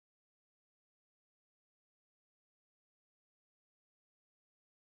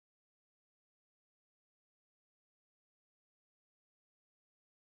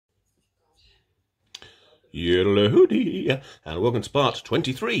Yodelahooty, and welcome to part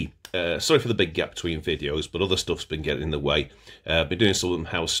 23. Sorry for the big gap between videos, but other stuff's been getting in the way. I've been doing some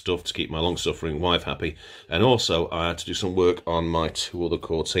house stuff to keep my long-suffering wife happy, and also I had to do some work on my two other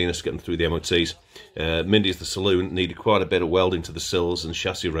Cortinas to get them through the MOTs. Mindy's the saloon needed quite a bit of welding to the sills and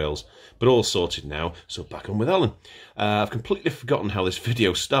chassis rails, but all sorted now, so back on with Ellen. I've completely forgotten how this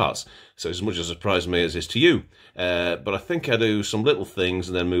video starts, so it's as much a surprise to me as it is to you. But I think I do some little things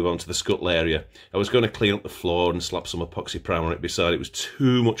and then move on to the scuttle area. I was going to clean up the floor and slap some epoxy primer on it, beside it was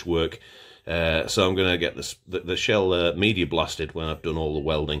too much work. So I'm going to get the shell media blasted when I've done all the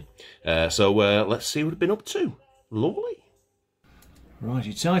welding. So let's see what I've been up to. Lovely.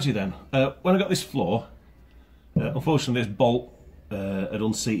 Righty-tighty then. When I got this floor, unfortunately this bolt had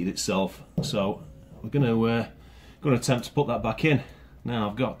unseated itself, so we're going to attempt to put that back in. Now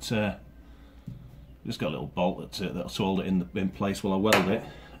I've got just got a little bolt that'll hold it in place while I weld it,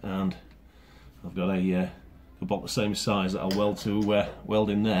 and I've got a bolt the same size that I'll weld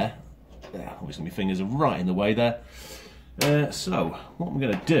in there. Yeah, obviously my fingers are right in the way there. So what I'm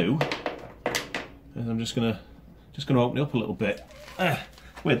going to do is I'm just going to open it up a little bit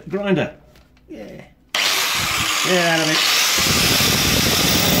with the grinder. Yeah, out of it.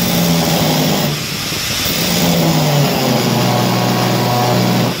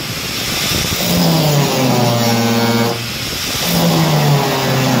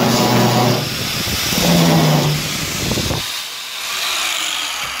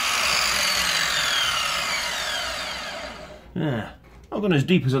 Yeah, not gone as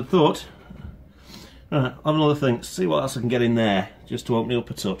deep as I thought. Right, I'll have another thing, see what else I can get in there, just to open it up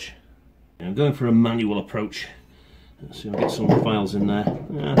a touch. I'm going for a manual approach. Let's see if I get some files in there.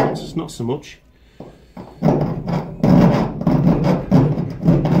 Yeah, it's not so much.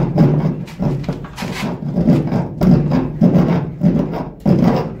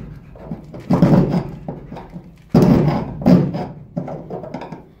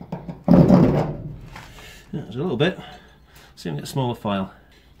 Yeah, there's a little bit. See if I can get a smaller file.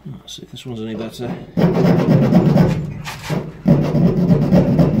 Let's see if this one's any better.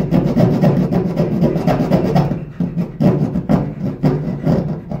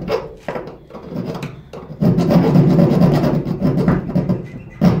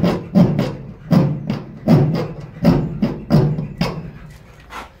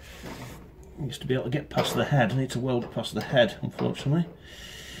 Used to be able to get past the head. I need to weld it past the head, unfortunately.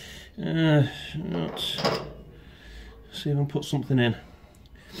 Not. See if I can put something in.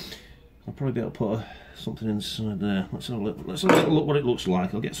 I'll probably be able to put something inside there. Let's have a look what it looks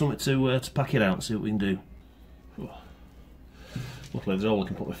like. I'll get something to pack it out and see what we can do. Luckily there's a hole I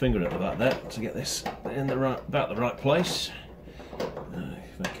can put my finger at the back there to get this in about the right place.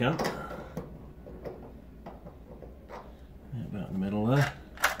 If I can. Yeah, about in the middle there.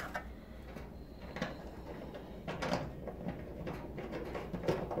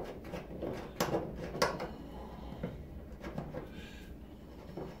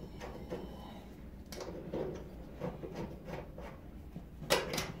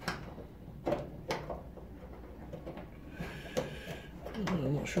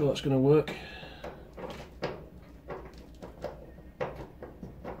 I'm not sure that's going to work.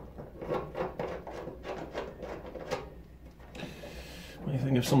 What do you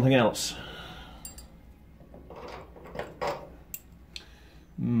think of something else?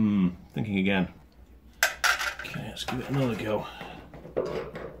 Thinking again. Okay, let's give it another go.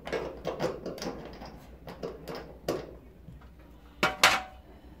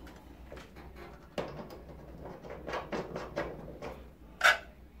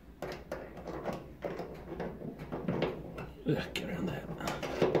 Get around there.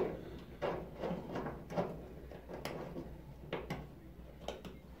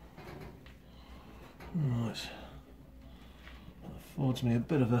 Right. That affords me a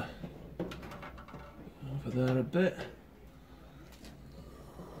bit of a over there a bit.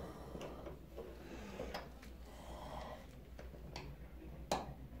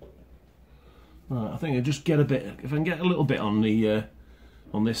 Right, I think I just get a bit. If I can get a little bit on the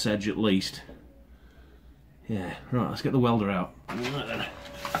on this edge at least. Yeah, right, let's get the welder out. Right then.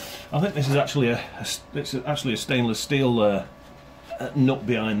 I think this is actually a stainless steel nut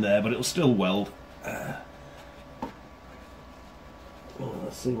behind there, but it'll still weld.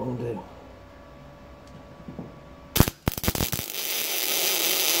 Let's see what I'll do.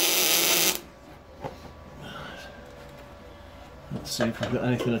 Let's see if I've got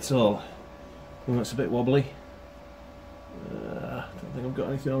anything at all. Oh, it's a bit wobbly. I don't think I've got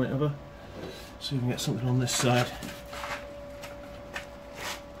anything on it, have I? See if we can get something on this side.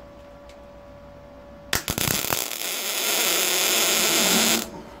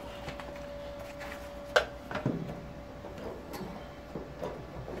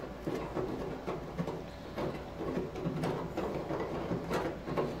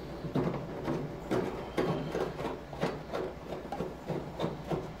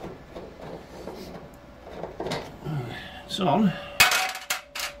 on,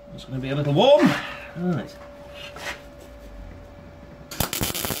 it's going to be a little warm. Right.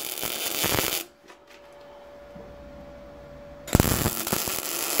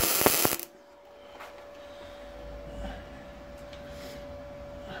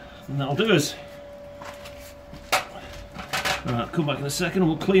 And that'll do us. Right, I'll come back in a second and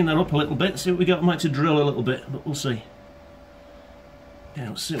we'll clean that up a little bit, see what we got. I might have to drill a little bit, but we'll see. Yeah,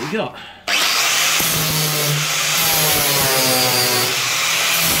 let's see what we got.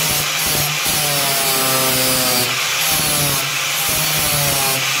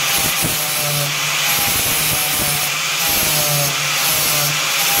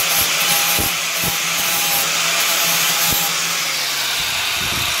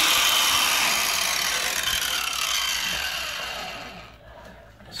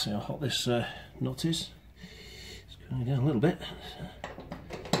 See how hot this nut is. It's going down a little bit.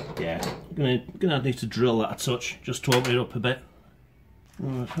 Yeah, I'm gonna need to drill that a touch just to open it up a bit.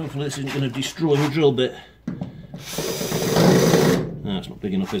 Hopefully this isn't going to destroy the drill bit. No, it's not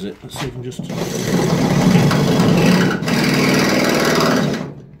big enough, is it? Let's see if I can just... Don't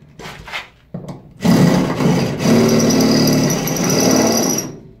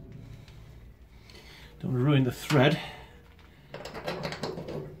want to ruin the thread.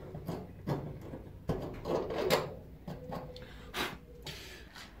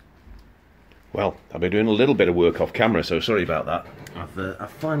 Well, I've been doing a little bit of work off camera, so sorry about that.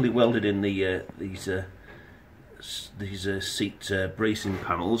 I've finally welded in the these seat bracing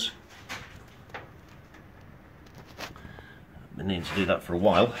panels. I've been needing to do that for a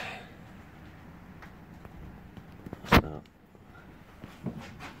while. So.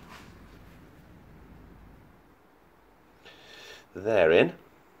 They're in.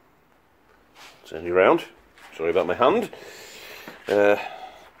 Turn you round. Sorry about my hand.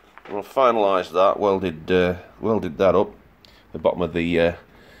 I'll finalise that. Welded that up. The bottom of the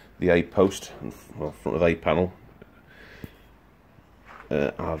A post, well, front of A panel.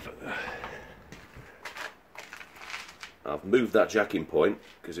 I've moved that jacking point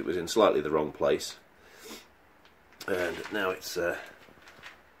because it was in slightly the wrong place, and now it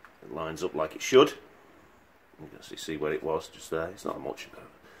lines up like it should. You can actually see where it was just there. It's not much,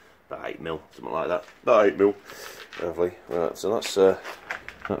 about 8mm, something like that. About 8mm. Lovely. Right, so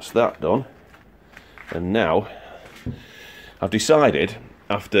that's that done. And now I've decided,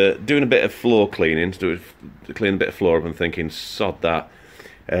 after doing a bit of floor cleaning, to clean a bit of floor up and thinking, sod that,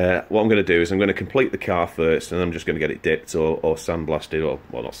 what I'm going to do is I'm going to complete the car first, and I'm just going to get it dipped or sandblasted, or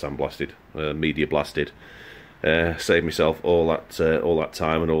well, not sandblasted, media blasted. Save myself all that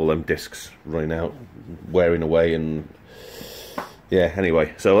time and all them discs running out, wearing away, and yeah.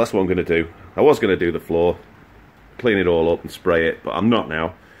 Anyway, so that's what I'm going to do. I was going to do the floor, clean it all up and spray it, but I'm not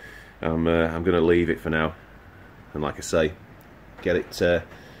now. I'm going to leave it for now, and like I say, get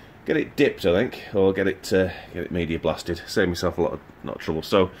it dipped, I think, or get it media blasted. Save myself a lot of trouble.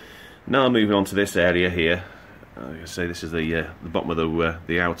 So now I'm moving on to this area here. Like I say, this is the bottom of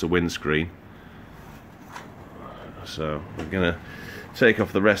the outer windscreen. So we're going to take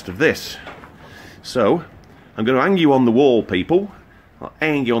off the rest of this. So I'm going to hang you on the wall, people. I'll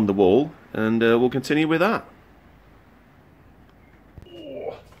hang you on the wall, and we'll continue with that.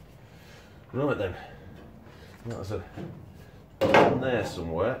 Right then, that's a one there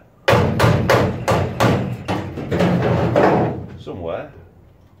somewhere.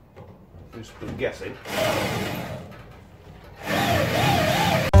 Just guessing.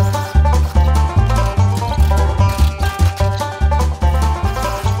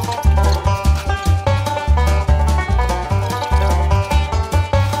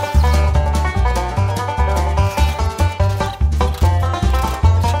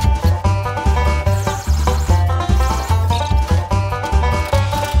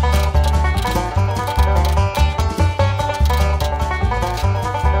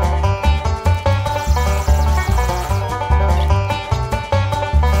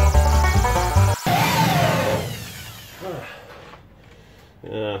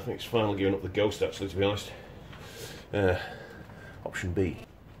 Yeah, I think it's finally giving up the ghost, actually, to be honest. Option B.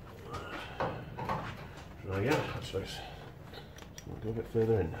 Try again. So we'll go a bit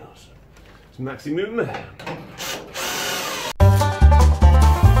further in now. So it's maximum.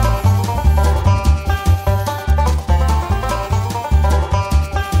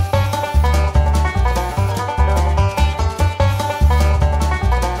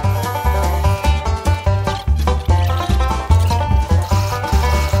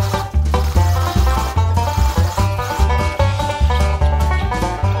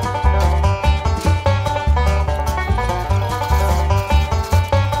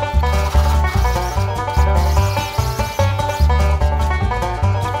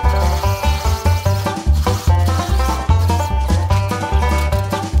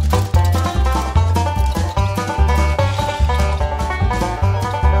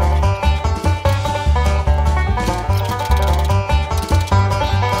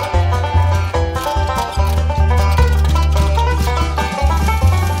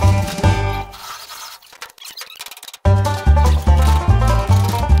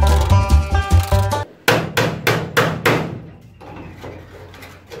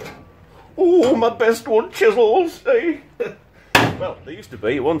 Oh, my best one, chisels, eh? Well, they used to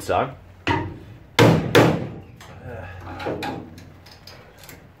be at one time.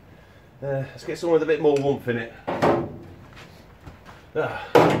 Let's get someone with a bit more warmth in it.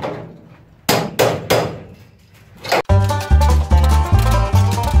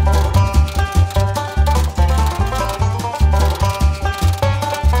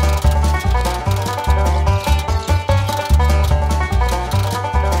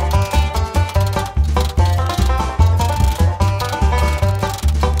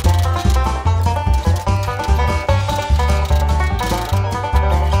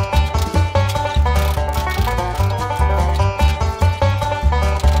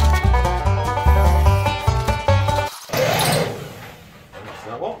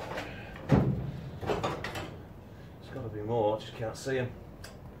 Can't see him.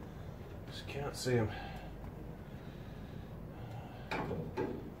 Just can't see him.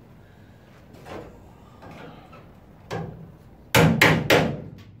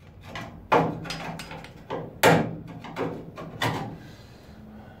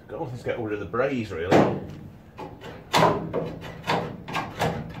 Got nothing to get rid of the braze, really.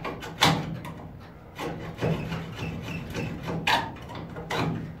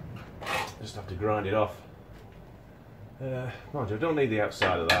 Just have to grind it off. Mind you, I don't need the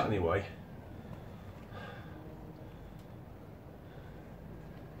outside of that anyway.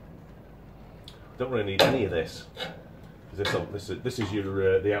 Don't really need any of this. This is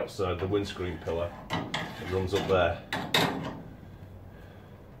your the outside of the windscreen pillar. It runs up there.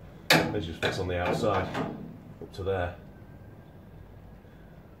 It just fits on the outside, up to there.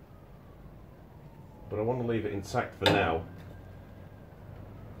 But I want to leave it intact for now.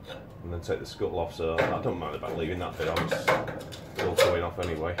 And then take the scuttle off, so I don't mind about leaving that bit on, it's still going off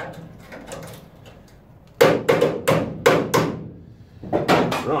anyway.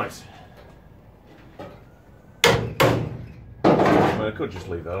 Right. Well, I could just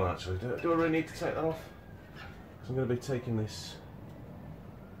leave that on actually. Do I really need to take that off? Because I'm going to be taking this...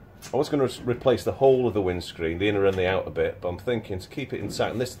 I was going to replace the whole of the windscreen, the inner and the outer bit, but I'm thinking to keep it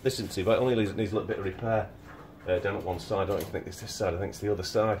intact, and this isn't, but it only needs a little bit of repair down at one side. I don't even think it's this side, I think it's the other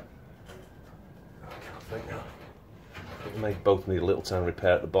side. I think they both need a little tiny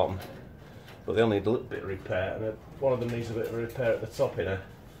repair at the bottom, but they only need a little bit of repair, and one of them needs a bit of repair at the top inner.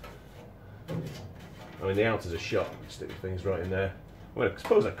 I mean, the outer's a shot, stick the things right in there. Well, I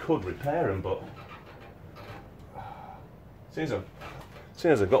suppose I could repair them, but since I've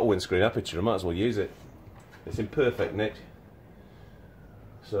got a windscreen aperture, I might as well use it. It's in perfect nick,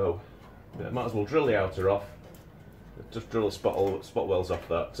 so I might as well drill the outer off. Just drill the spot wells off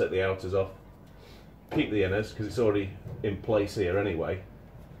that, take the outers off. Keep the inners, because it's already in place here anyway.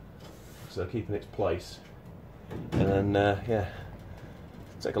 So keeping its place. And then, yeah,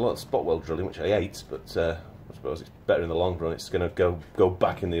 take a lot of spot weld drilling, which I hate, but I suppose it's better in the long run. It's going to go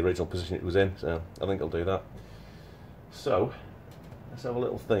back in the original position it was in, so I think I'll do that. So, let's have a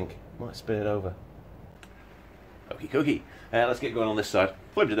little think. Might spin it over. Okie dokie. Let's get going on this side.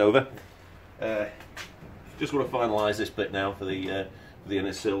 Flipped it over. Just want to finalise this bit now for the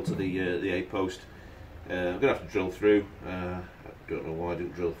inner sill to the A post. I'm going to have to drill through. I don't know why I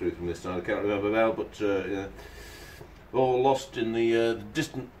didn't drill through from this side. I can't remember now, but yeah, all lost in the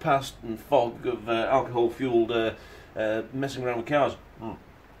distant past and fog of alcohol-fueled messing around with cars.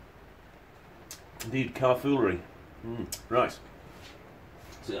 Indeed, car foolery. Right.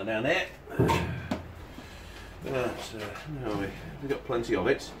 Sit that down there. No, we've got plenty of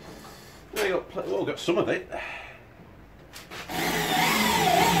it. We've got some of it.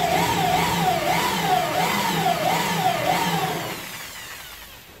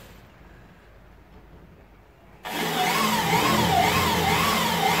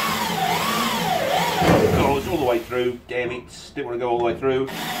 Oh, it's all the way through. Damn it! Didn't want to go all the way through.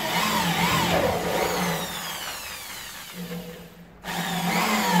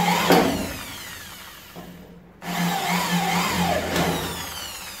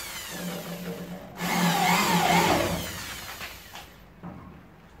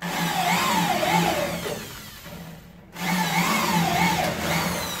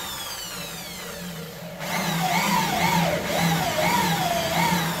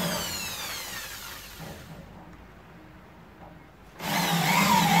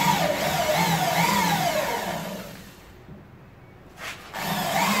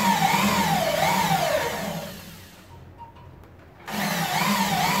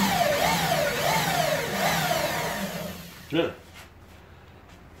 Yeah.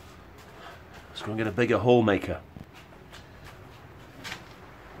 Let's go and get a bigger hole maker.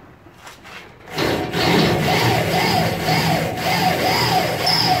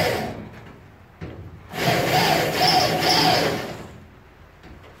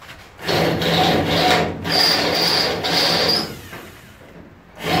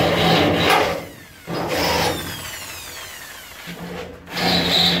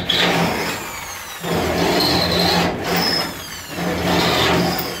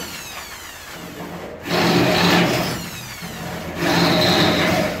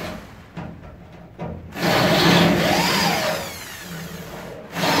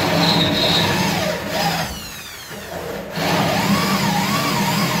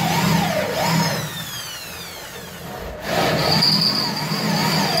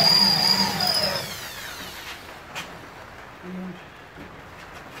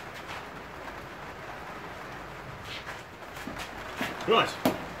 Right.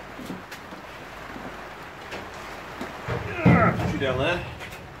 Push you down there.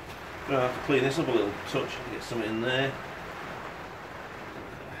 I'll have to clean this up a little touch and get something in there.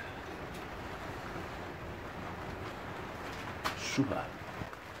 Super.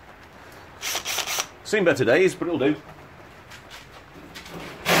 Seen better days, but it'll do.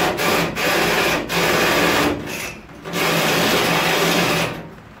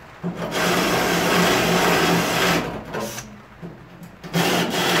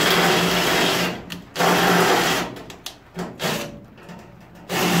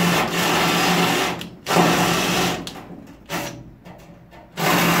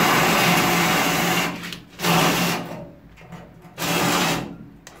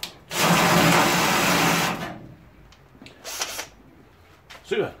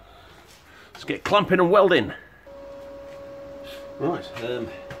 Super. Let's get clamping and welding. Right, that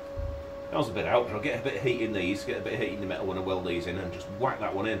was a bit out, but I'll get a bit of heat in these, get a bit of heat in the metal when I weld these in, and just whack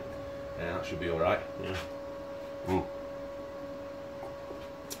that one in. Yeah, that should be alright. Yeah.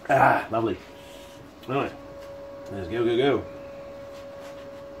 Ah, lovely. Right, let's go.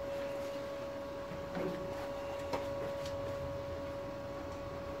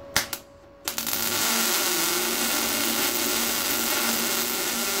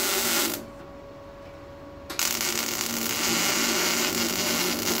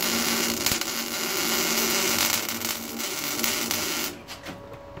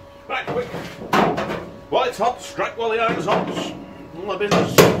 Right, quick. While it's hot, strike while the iron's hot. All my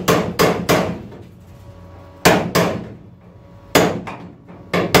business.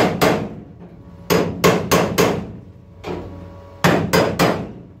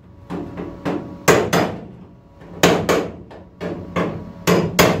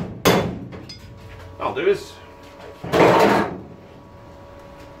 I'll do this.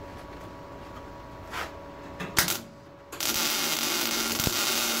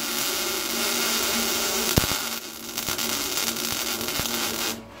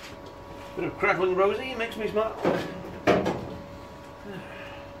 Bit of crackling rosy makes me smile.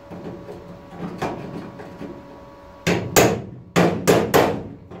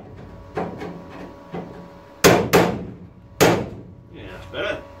 Yeah, that's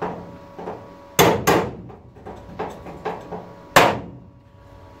better.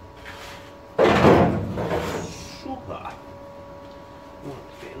 Super. Right,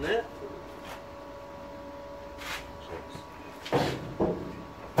 get in there.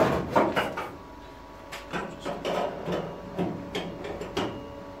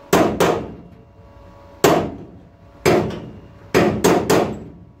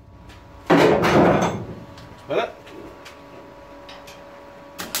 Better.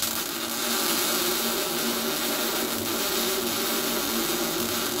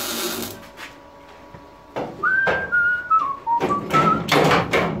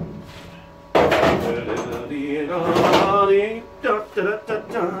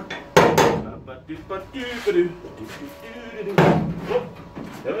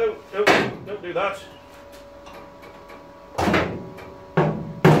 No, don't do that.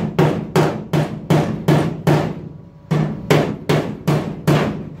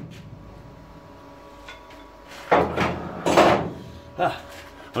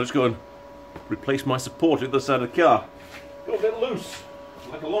 I'll just go and replace my support at the side of the car. Go a bit loose,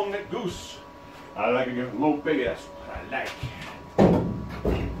 like a long necked goose. I like a low baby, that's what I like.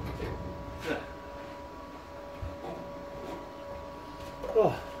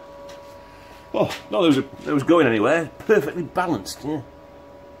 Oh, no, that was going anywhere. Perfectly balanced, yeah.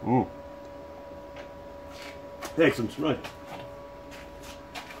 Excellent, right.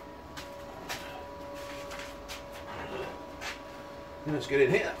 Let's get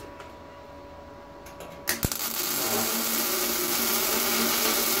in here.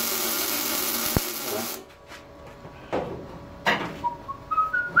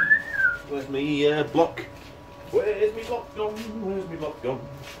 Where's me block? Where's me block gone? Where's me block gone?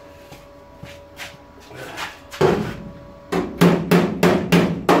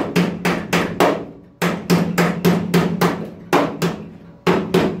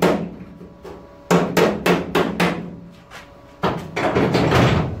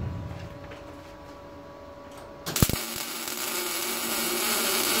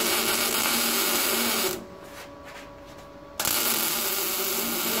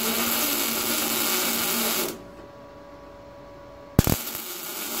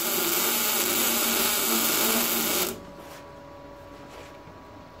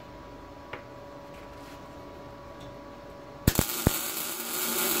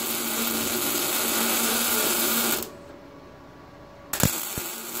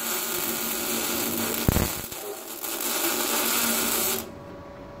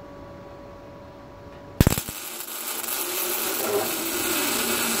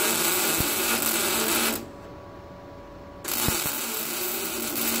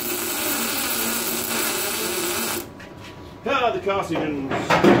 Ah, the carcinogens.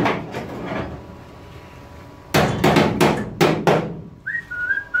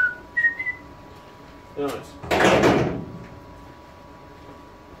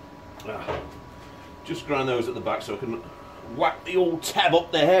 Right. Just grind those at the back so I can whack the old tab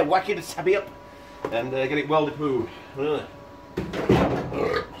up there, whack it a tabby up, and get it welded through.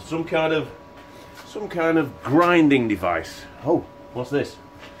 Some kind of grinding device. Oh, what's this?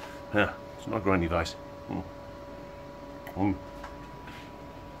 Yeah, it's not a grinding device.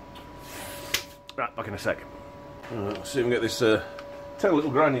 Right, back in a sec. Let's see if we can get this tiny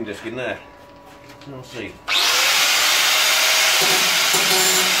little grinding disc in there. We'll see.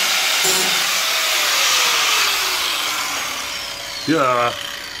 Yeah.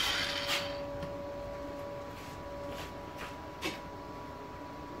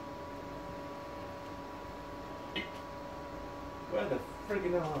 Where the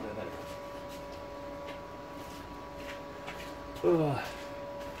friggin' hell are they then?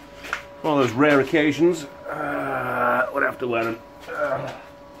 One of those rare occasions would have to wear them.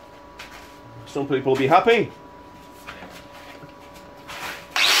 Some people will be happy.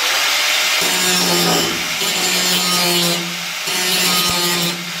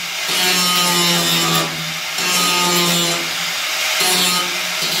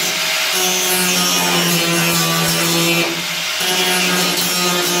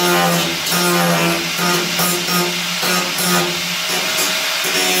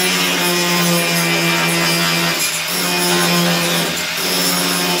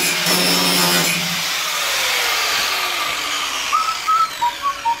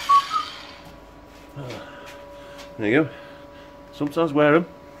 There you go. Sometimes wear them.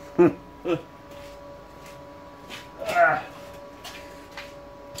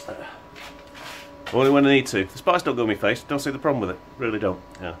 Only when I need to. The spice don't go in my face. Don't see the problem with it. Really don't.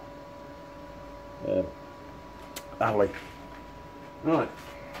 Yeah. Alley. Right.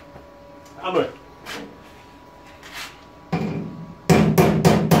 Hammer.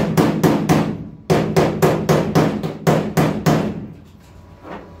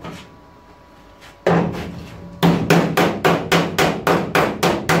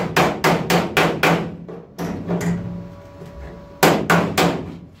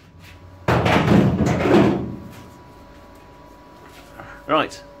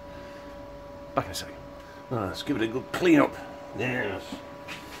 Right, back in a second. Let's give it a good clean up. Yes.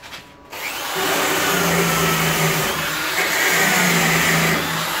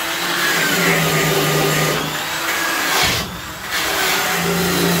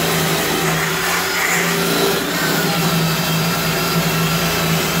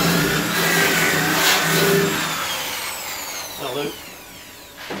 That'll do.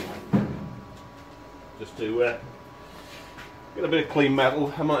 Just to get a bit of clean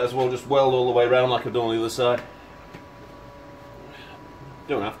metal. I might as well just weld all the way around like I've done on the other side.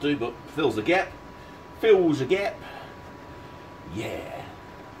 Don't have to, but fills the gap. Fills the gap. Yeah.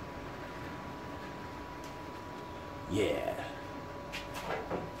 Yeah.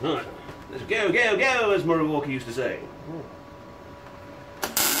 Right. Let's go, go, go, as Murray Walker used to say.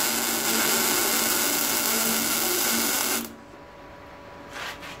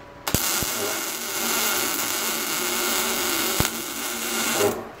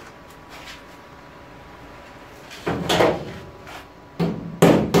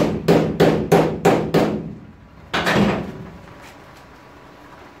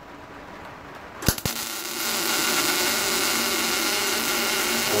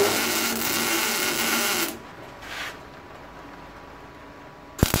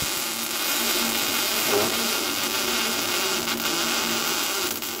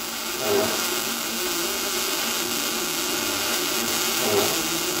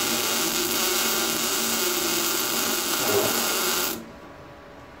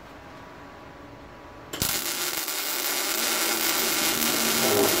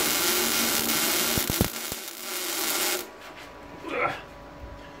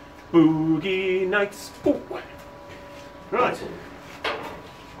 Boogie Nights. Ooh. Right.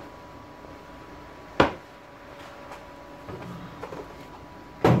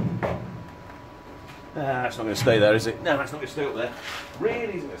 It's not going to stay there, is it? No, it's not going to stay up there.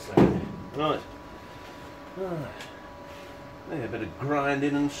 Really isn't going to stay there. Right. A bit of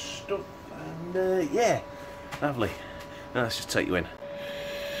grinding and stuff, and yeah, lovely. Now let's just take you in.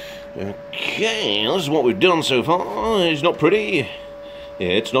 Okay, this is what we've done so far. It's not pretty.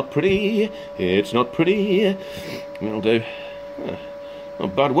 It's not pretty. It's not pretty. It'll do.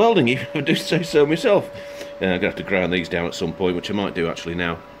 Not bad welding, if I do say so myself. I'm going to have to grind these down at some point, which I might do actually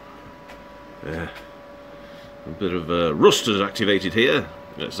now. A bit of rust has activated here.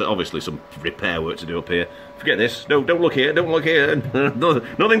 There's obviously some repair work to do up here. Forget this. No, don't look here. Don't look here.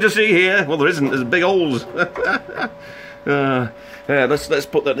 Nothing to see here. Well, there isn't. There's big holes. Yeah, let's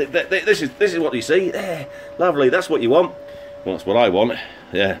put that. This is what you see. There, lovely. That's what you want. Well, that's what I want.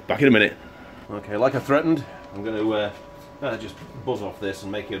 Yeah, back in a minute. Okay, like I threatened, I'm going to just buzz off this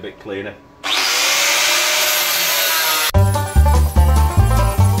and make it a bit cleaner.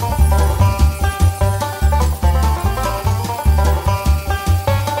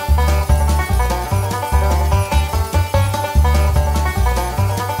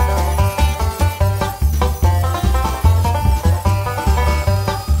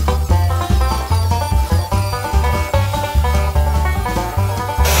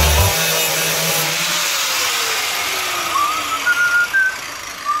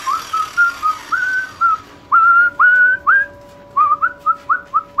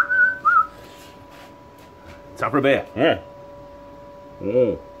 Time for a beer. Yeah.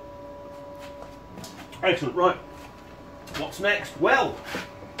 Oh. Excellent. Right. What's next? Well.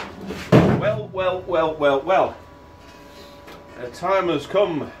 The time has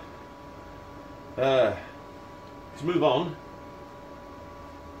come to move on.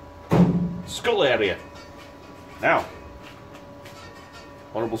 Scuttle area. Now.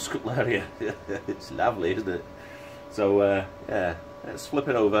 Horrible scuttle area. It's lovely, isn't it? So yeah, let's flip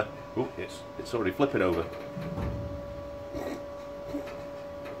it over. Oh, it's already flipping over.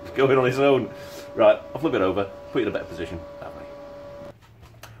 It's going on its own. Right, I'll flip it over, put it in a better position. That way.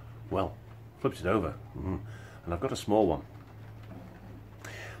 Well, flipped it over, and I've got a small one.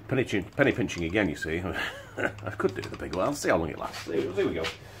 Penny pinching again, you see. I could do the big one. I'll see how long it lasts. There we go.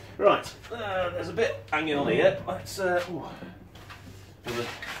 Right, there's a bit hanging on here. Let's.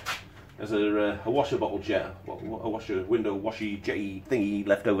 There's a washer bottle jet, a washer window washy jetty thingy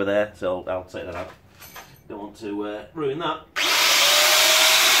left over there, so I'll take that out. Don't want to ruin that.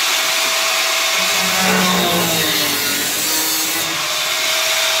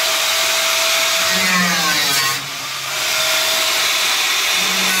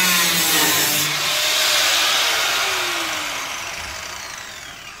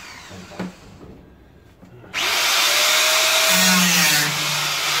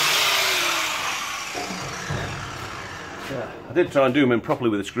 I did try and do them in properly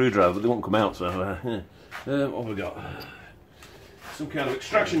with a screwdriver, but they won't come out, so yeah. What have we got? Some kind of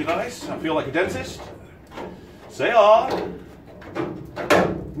extraction device. I feel like a dentist. Say ah!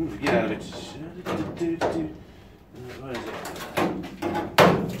 Get out of it. Where is it?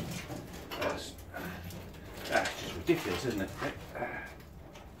 That's just ridiculous, isn't it?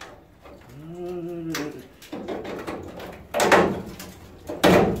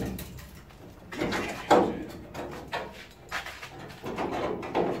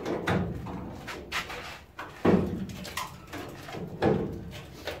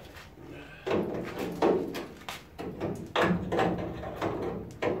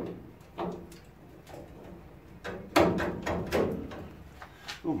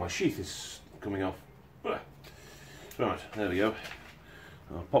 Oh, my sheath is coming off. Right, there we go.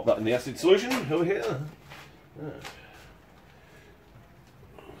 I'll pop that in the acid solution over here.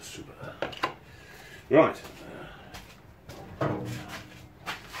 Super. Right. Don't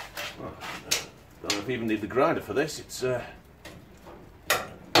know if I even need the grinder for this. It's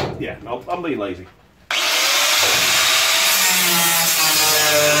yeah, I'm being lazy.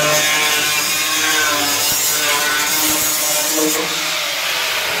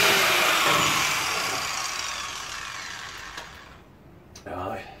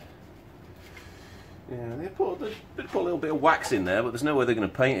 Yeah, they put a little bit of wax in there, but there's no way they're going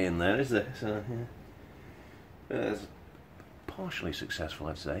to paint it in there, is there? So, yeah. It's partially successful,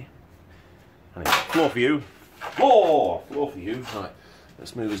 I'd say. Anyway, floor for you. Floor for you. Right,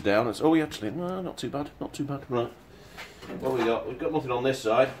 let's move this down. Oh, yeah, actually, no, not too bad, not too bad. Right, what have we got? We've got nothing on this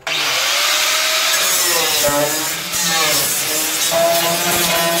side.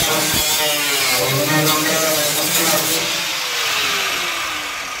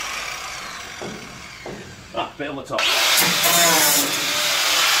 Ah, bit on the top.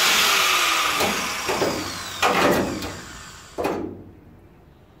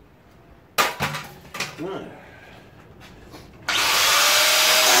 Right.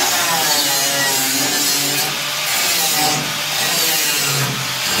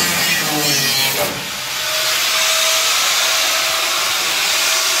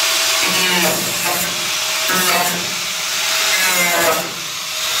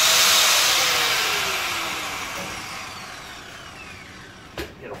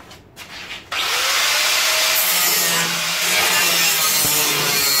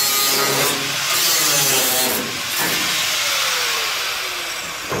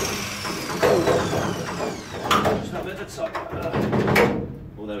 a bit of top.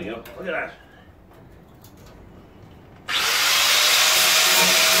 Oh, there we go. Look at that.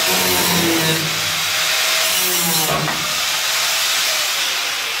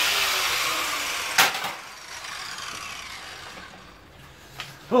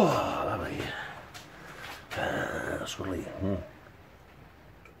 Oh, lovely. Swiddly.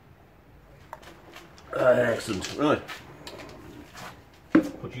 Excellent. Right.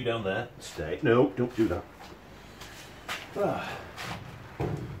 Put you down there. Stay. No, don't do that. Right.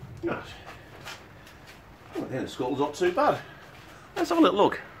 Right. Oh, the scuttle's not too bad. Let's have a little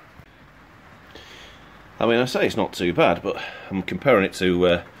look. I mean, I say it's not too bad, but I'm comparing it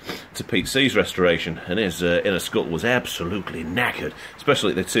to Pete C's restoration, and his inner scuttle was absolutely knackered, especially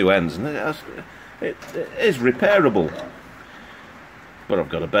at the two ends, and it is repairable. But I've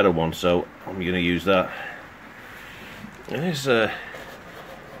got a better one, so I'm going to use that. It's gone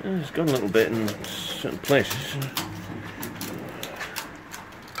a little bit in certain places.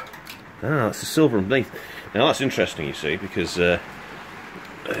 Ah, that's the silver underneath. Now that's interesting, you see, because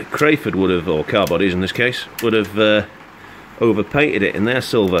Crayford would have, or Carbodies in this case, would have overpainted it in their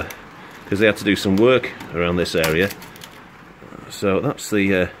silver because they had to do some work around this area. So that's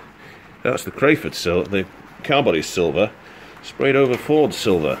the Crayford silver, the Carbodies silver, sprayed over Ford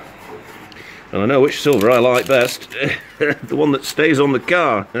silver. And I know which silver I like best, the one that stays on the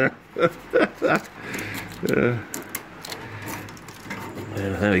car.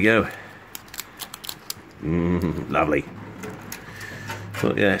 There we go. Lovely.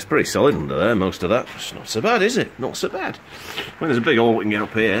 But yeah, it's pretty solid under there, most of that. It's not so bad, is it? Not so bad. Well, there's a big hole we can get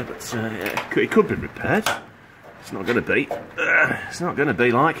up here, but yeah, it could be repaired. It's not going to be. It's not going to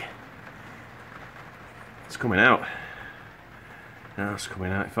be like. It's coming out. Now it's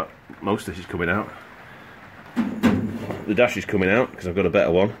coming out. In fact, most of this is coming out. The dash is coming out because I've got a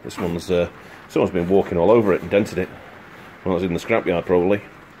better one. This one's someone's been walking all over it and dented it. Well, it's in the scrapyard probably.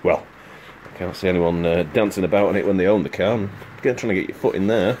 Well, I can't see anyone dancing about on it when they own the car. And trying to get your foot in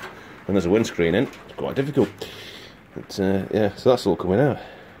there, and there's a windscreen in. It's quite difficult. But yeah, so that's all coming out.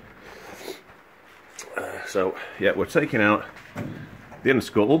 So yeah, we're taking out the inner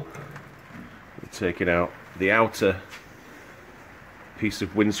scuttle. We're taking out the outer piece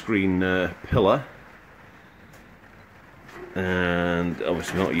of windscreen pillar, and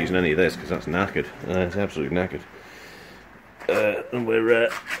obviously not using any of this because that's knackered. It's absolutely knackered. And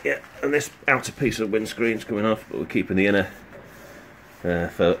we're yeah, and this outer piece of windscreen's coming off, but we're keeping the inner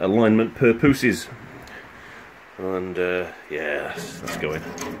for alignment purposes. And yeah, that's going.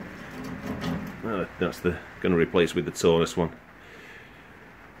 That's going to replace with the Taurus one.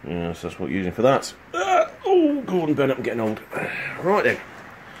 Yeah, so that's what we're using for that. Oh, Gordon Bennett, I'm getting old. Right then.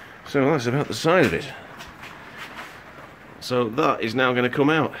 So that's about the size of it. So that is now going to come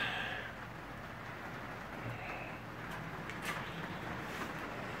out.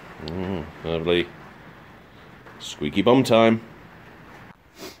 Lovely. Squeaky bum time.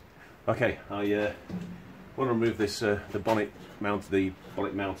 Okay, I want to remove this the bonnet mounting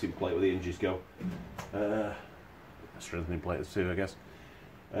plate where the hinges go. Strengthening plate too, I guess.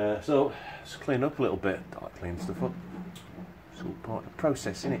 So let's clean up a little bit. I like cleaning stuff up. It's all part of the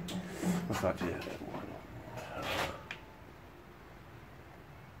process, isn't it? In fact,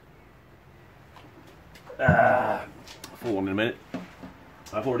 yeah. Forward in a minute.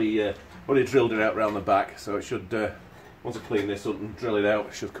 I've already drilled it out round the back, so it should. Once I clean this up and drill it out,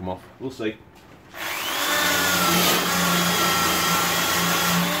 it should come off. We'll see.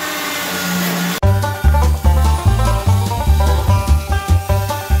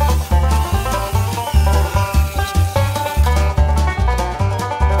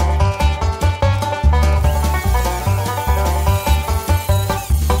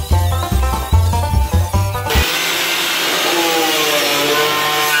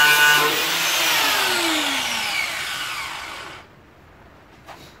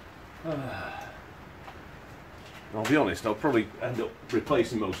 I'll be honest, I'll probably end up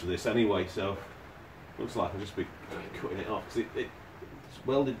replacing most of this anyway, so looks like I'll just be cutting it off because it's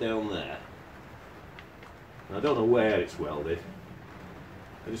welded down there. And I don't know where it's welded.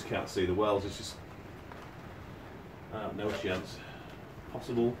 I just can't see the welds. It's just no chance.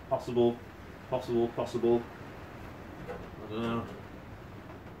 Possible. I don't know.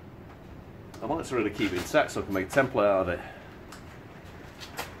 I want to really keep it intact so I can make a template out of it.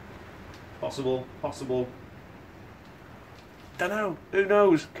 Possible. Don't know. Who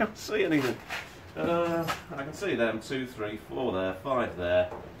knows? Can't see anything. I can see them. 2, 3, 4 there, 5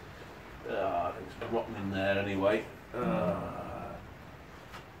 there. I think it's rotten in there anyway. I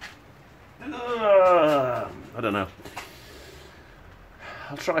don't know.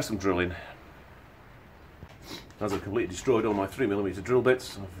 I'll try some drilling. as I've completely destroyed all my 3mm drill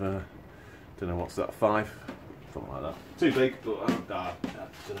bits. I've don't know what's that, 5, something like that. Too big, but I don't know.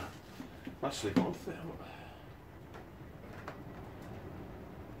 Actually, one thing.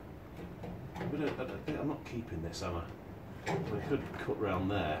 I'm not keeping this, am I? I could cut round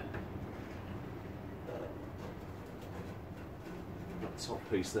there. That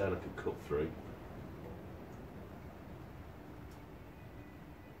top piece there I could cut through.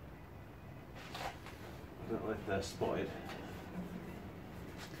 I don't know if they're spotted.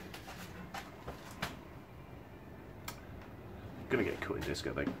 I'm gonna get a cutting disc,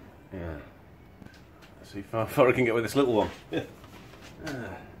 I think. Yeah. Let's see how far I can get with this little one. Yeah.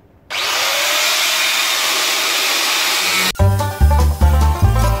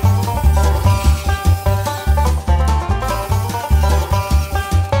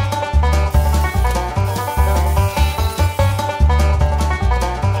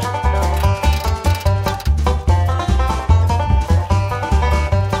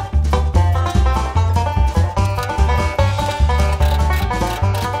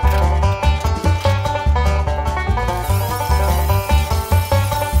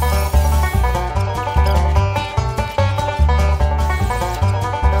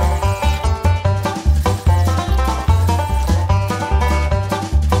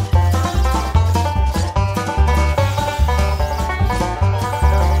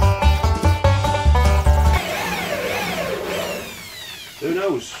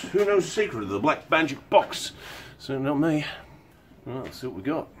 Who knows the secret of the black magic box? Certainly not me. Well, let's see what we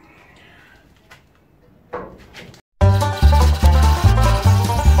got.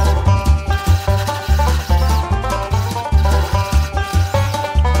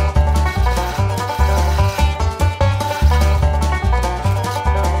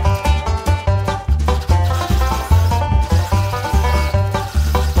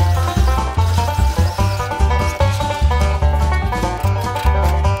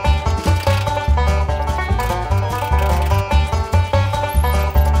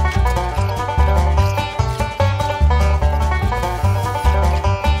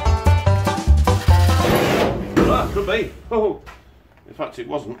 Oh, in fact it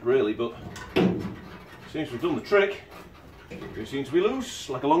wasn't really, but seems to have done the trick. It seems to be loose,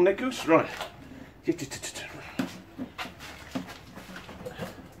 like a long neck goose. Right.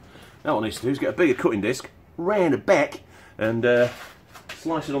 Now what I need to do is get a bigger cutting disc, round the back, and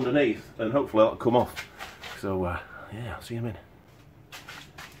slice it underneath, and hopefully that'll come off. So yeah, I'll see you in a minute.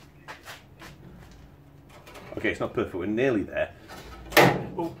 Okay, it's not perfect, we're nearly there.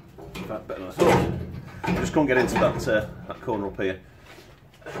 Oh, that better than I thought. I just can't get into that corner up here.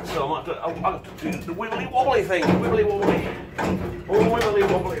 So I'll have to do the wibbly wobbly thing. Wibbly wobbly. Oh, wibbly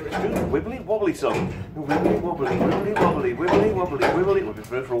wobbly. Let's do the wibbly wobbly song. Wibbly wobbly, wibbly wobbly, wibbly wobbly, wibbly. We'll be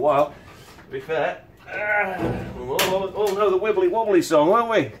through for a while. To be fair. Oh no, the wibbly wobbly song,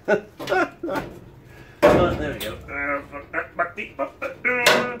 won't we? Right, there we go.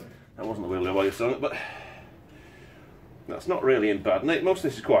 That wasn't the wibbly wobbly song, but that's not really in bad nick. Most of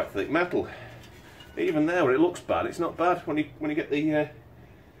this is quite thick metal. Even there where it looks bad, it's not bad when you get the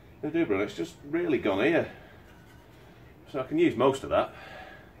doober on. It's just really gone here. So I can use most of that.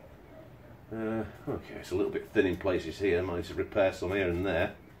 Okay, it's a little bit thin in places here. I might need to repair some here and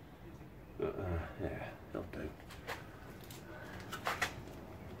there. But yeah, that'll do.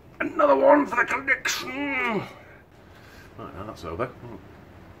 Another one for the collection! Right, now that's over.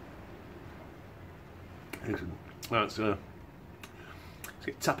 Let's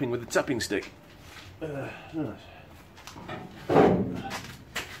get tapping with the tapping stick.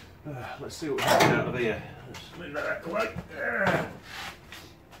 Let's see what we can get out of here. Let's move that away.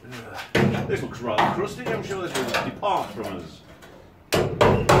 This looks rather crusty. I'm sure this will depart from us.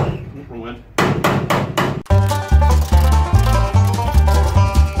 Wrong end.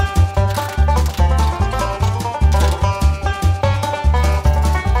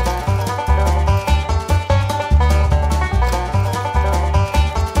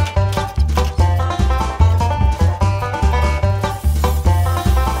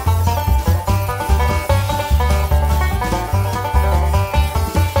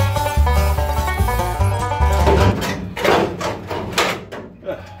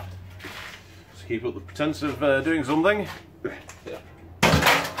 Keep up the pretense of doing something. There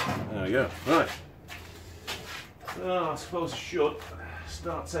we go. Right. Oh, I suppose I should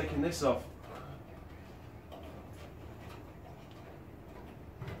start taking this off. I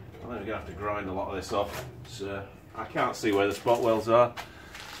think we're going to have to grind a lot of this off. So I can't see where the spot welds are.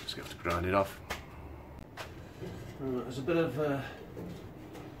 Just going to have to grind it off. There's a bit of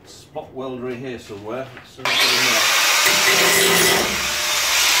spot weldery here somewhere.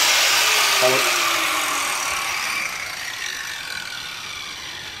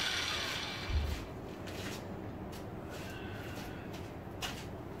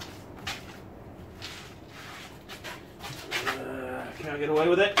 Can't get away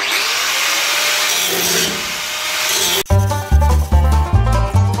with it.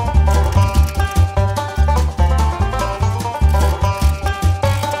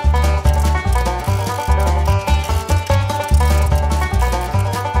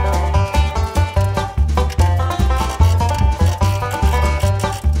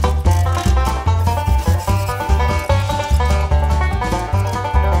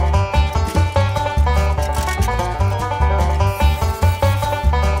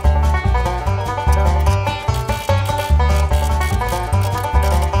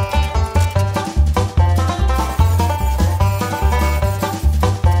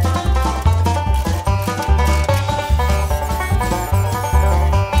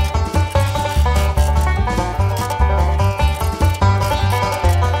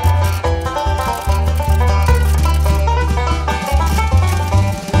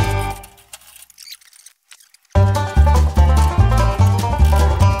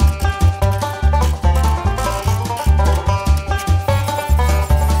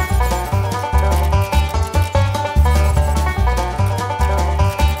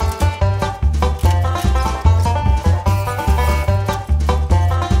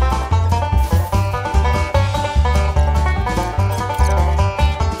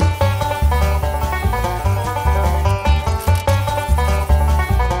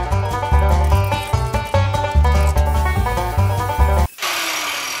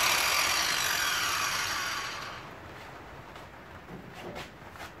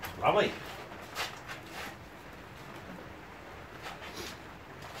 Lovely.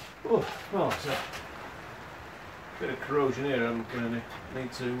 Oh, well, it's a bit of corrosion here. I'm going to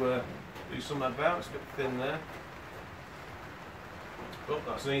need to do something about. It's a bit thin there. Oh,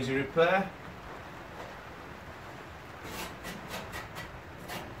 that's an easy repair.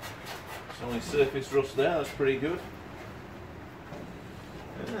 It's only surface rust there. That's pretty good.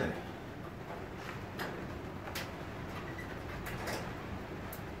 Yeah.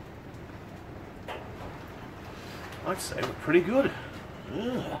 I'd say we're pretty good.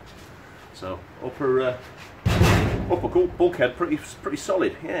 Yeah. So upper bulkhead pretty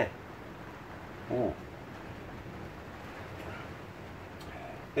solid. Yeah. Oh.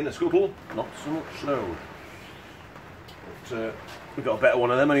 In the scuttle, not so much so. But we've got a better one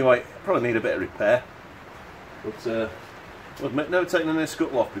of them anyway. Probably need a bit of repair. But I'll admit, never taken any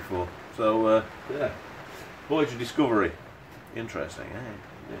scuttle off before. So yeah, voyage of discovery. Interesting,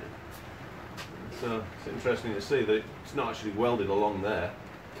 eh? Yeah. So it's interesting to see that it's not actually welded along there.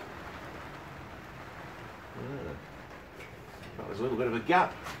 Yeah. There's a little bit of a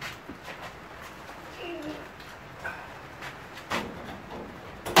gap.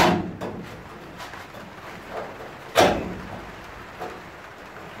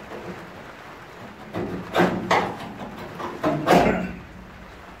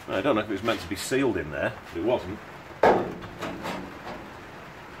 I don't know if it was meant to be sealed in there, but it wasn't.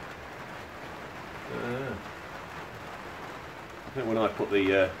 I think when I put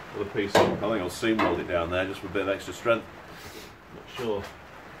the other piece on, I think I'll seam weld it down there just for a bit of extra strength. Not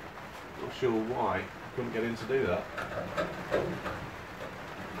sure why I couldn't get in to do that.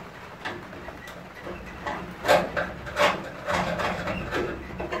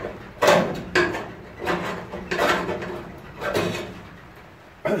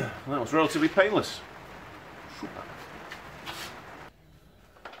 That was relatively painless.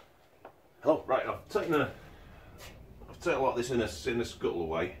 Hello, right, I've taken a lot of this in the scuttle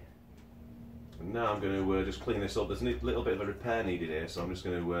away, and now I'm going to just clean this up. There's a little bit of a repair needed here, so I'm just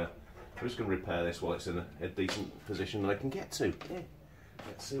going to repair this while it's in a decent position that I can get to. Yeah.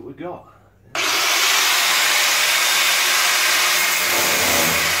 Let's see what we've got.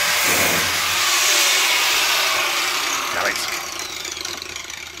 Damn it.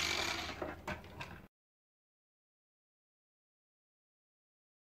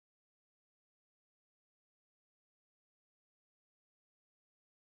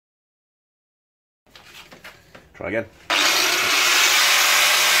 Try again.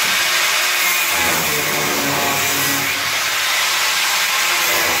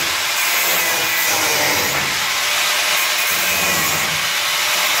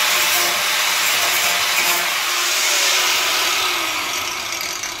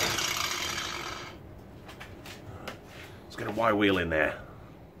 Let's get a Y wheel in there.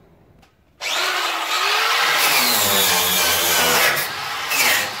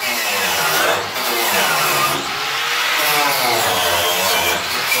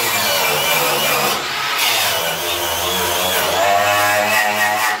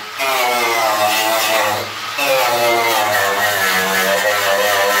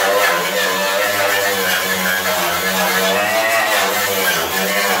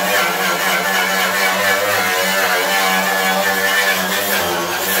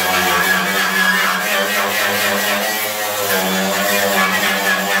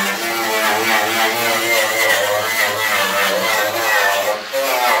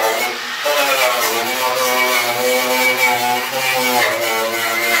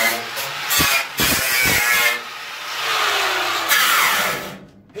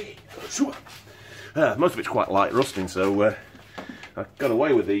 most of it's quite light rusting, so I got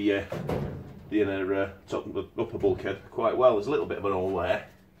away with the inner top of the upper bulkhead quite well. There's a little bit of an all there.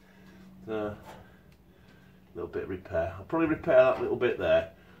 A little bit of repair. I'll probably repair that little bit there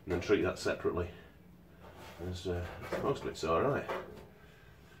and then treat that separately. Most of it's alright.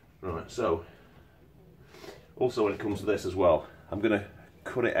 Right, so also when it comes to this as well, I'm going to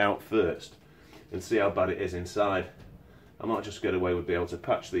cut it out first and see how bad it is inside. I might just get away with being able to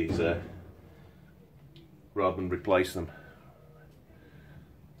patch these rather than replace them,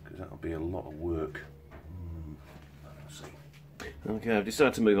 because that'll be a lot of work. Let's see. Okay, I've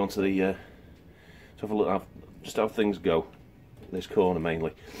decided to move on to the to have a look, just how things go. This corner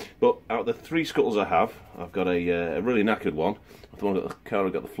mainly, but out of the 3 scuttles I have, I've got a really knackered one. The one that the car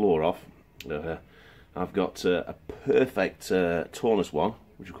got the floor off. I've got a perfect tornus one,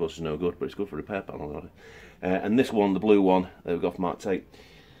 which of course is no good, but it's good for repair panel. And this one, the blue one, we've got from Mark Tape.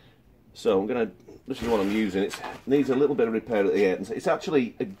 So I'm gonna. This is what I'm using. It needs a little bit of repair at the end. It's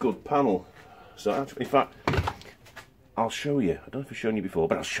actually a good panel. So actually, in fact, I'll show you. I don't know if I've shown you before,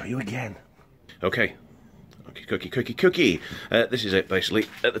 but I'll show you again. Okay. Cookie. This is it basically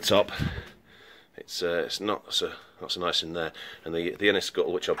at the top. It's not so nice in there, and the inner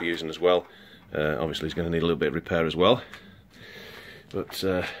scuttle, which I'll be using as well, obviously is going to need a little bit of repair as well. But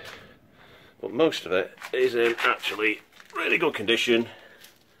most of it is in actually really good condition.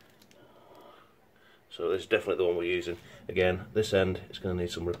 So this is definitely the one we're using. Again, this end is going to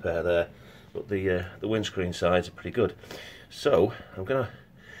need some repair there, but the windscreen sides are pretty good. So I'm going to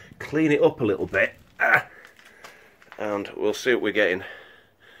clean it up a little bit. And we'll see what we're getting.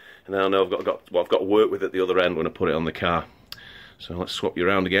 And then I know I've got to work with at the other end when I put it on the car. So let's swap you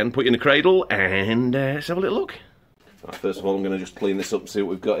around again, put you in the cradle, and let's have a little look. Right, first of all, I'm going to just clean this up and see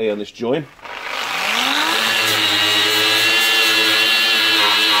what we've got here on this join.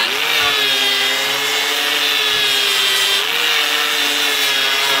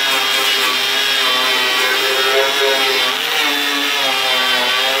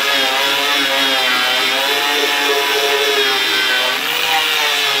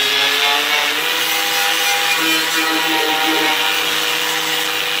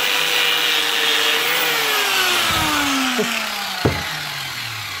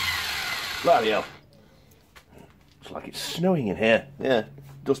 Bloody hell. Looks like it's snowing in here. Yeah,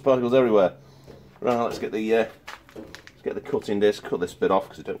 dust particles everywhere. Right, let's get the cutting disc, cut this bit off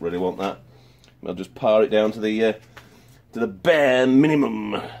because I don't really want that. I'll just power it down to the bare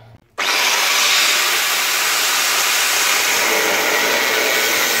minimum.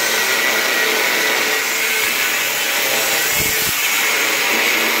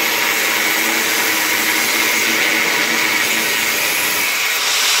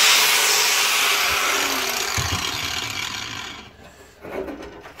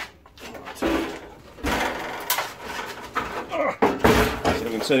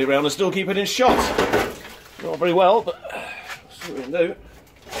 Turn it around and still keep it in shot. Not very well, but see what we can do.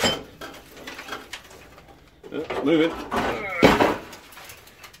 It's moving.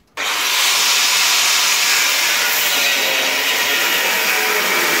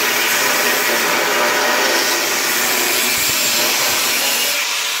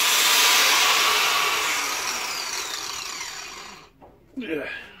 Yeah.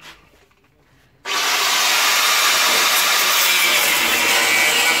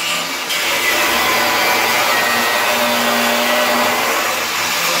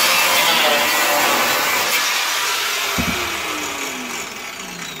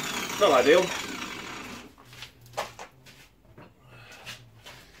 Not ideal.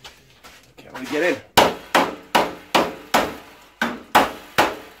 Can't really get in.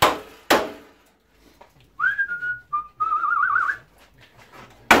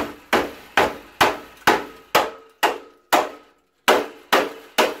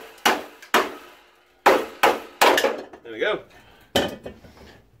 There we go.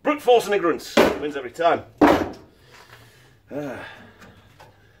 Brute force and ignorance wins every time.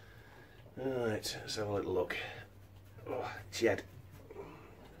 Right, let's have a little look. Oh, Jed.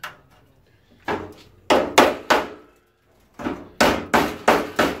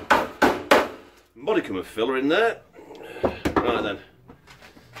 Modicum of filler in there. Right then.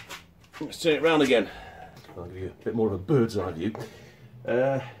 Let's turn it round again. I'll give you a bit more of a bird's eye view.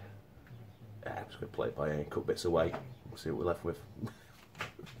 I'm just going to play it by ear, cut bits away. We'll see what we're left with.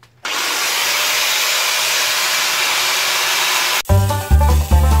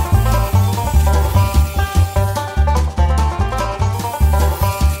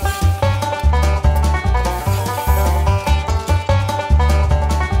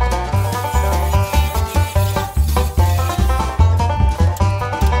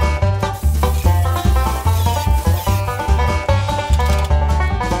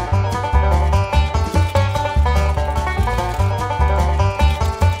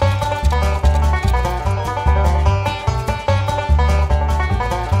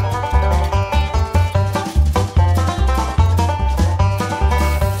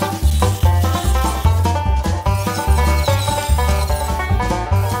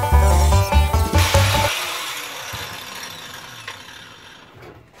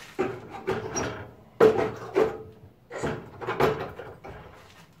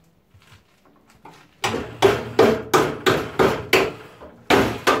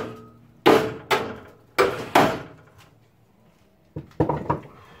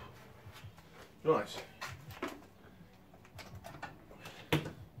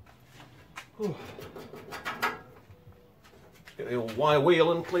 Let's get the old wire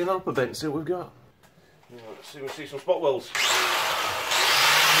wheel and clean up a bit and see what we've got. Let's see if we see some spot welds.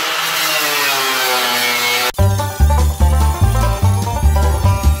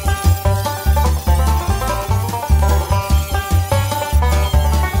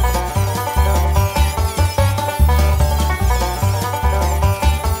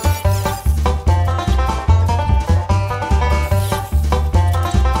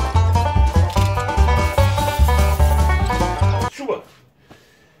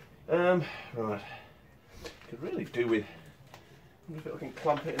 Right, could really do with. I wonder if I can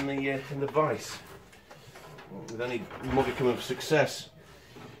clamp it in the vise with any modicum of success.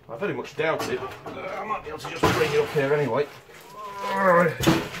 I very much doubt it, but I might be able to just bring it up here anyway.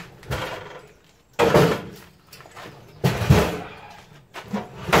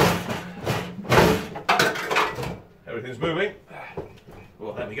 Everything's moving.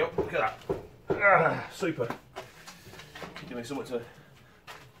 Well, there we go. Look at that. Super. Give me something to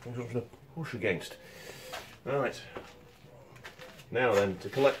push against. Right. Now then, to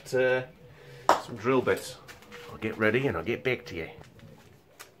collect some drill bits. I'll get ready and I'll get back to you.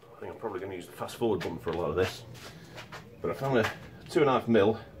 I think I'm probably going to use the fast forward button for a lot of this. But I found a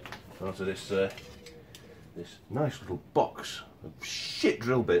 2.5mm out of this this nice little box of shit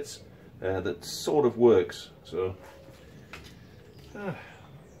drill bits that sort of works. So I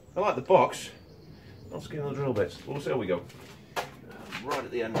like the box. Not scared of the drill bits. We'll see how we go. Right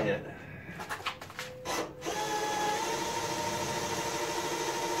at the end here.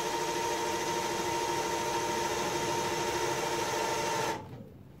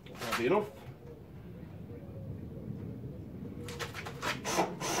 That'll be enough.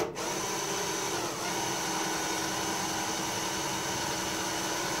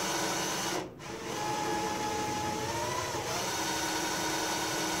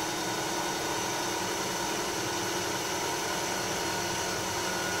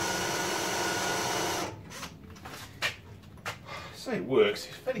 Say it works,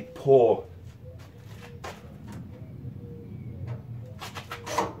 it's very poor.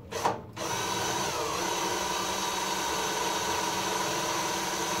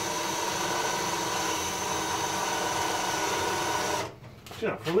 You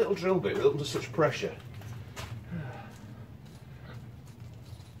know, for a little drill bit under such pressure.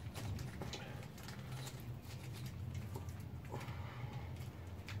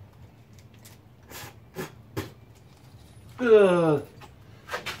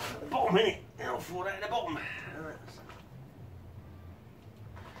 Bottom in it. I'll fall out of the bottom.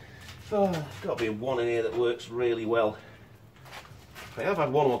 Oh, got to be one in here that works really well. I have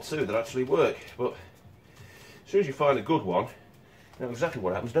had one or two that actually work, but as soon as you find a good one, you know exactly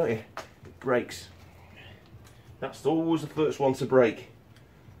what happens, don't you? It breaks. That's always the first one to break.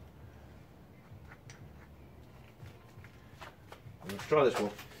 Let's try this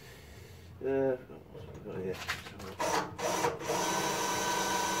one. What have we got here?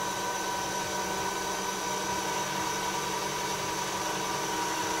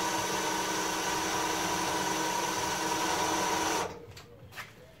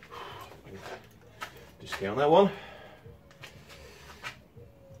 Discount that one.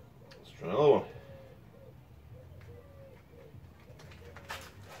 Let's try another one.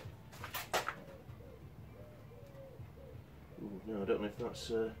 Ooh, no, I don't know if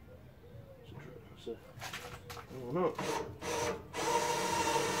that's oh no.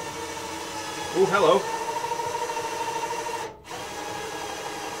 Oh, hello.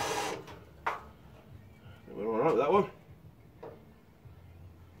 We're all right with that one.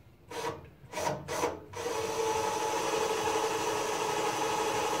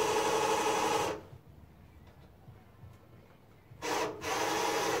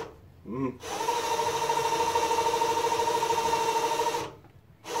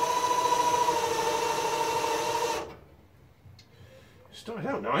 Started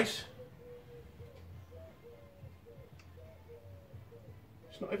out nice.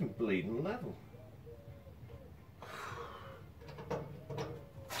 It's not even bleeding level.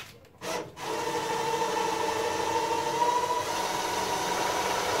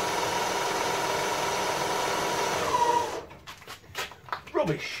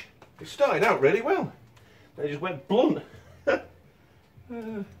 Rubbish. It started out really well. Then it just went blunt.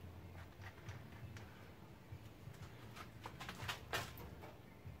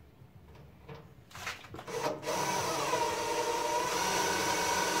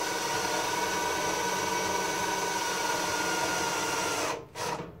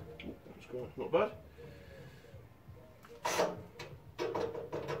 Not bad.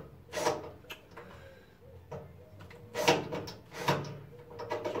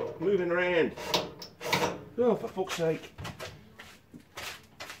 So moving around. Oh, for fuck's sake.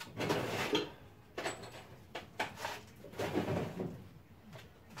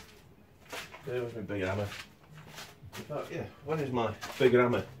 There was my big hammer. In fact, yeah, when is my big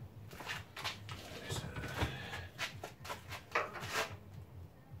hammer?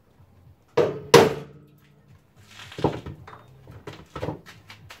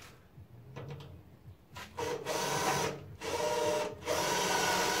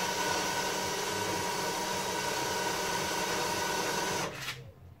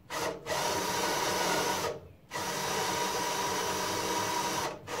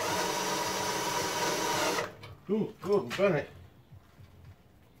 Oh, good, burn it.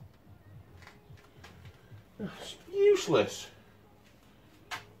 It's useless.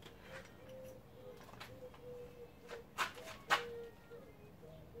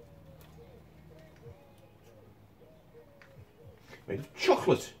 Made of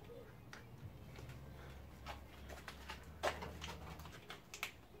chocolate.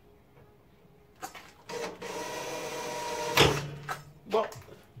 What?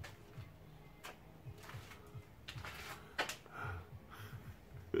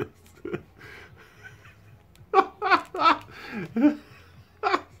 Look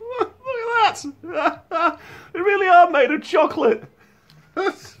at that! They really are made of chocolate.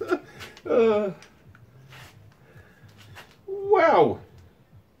 Wow!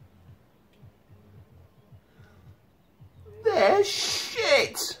 They're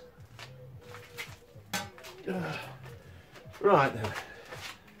shit! Right then.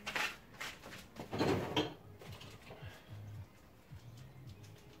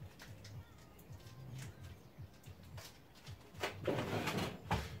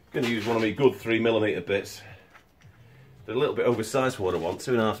 Going to use one of my good 3mm bits. They're a little bit oversized for what I want.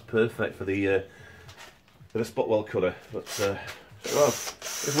 2.5's perfect for the spot weld cutter. But well,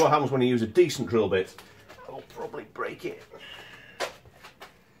 this is what happens when you use a decent drill bit. I'll probably break it.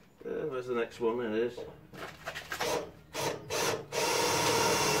 Where's the next one? There it is.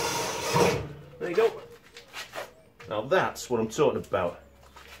 There you go. Now that's what I'm talking about.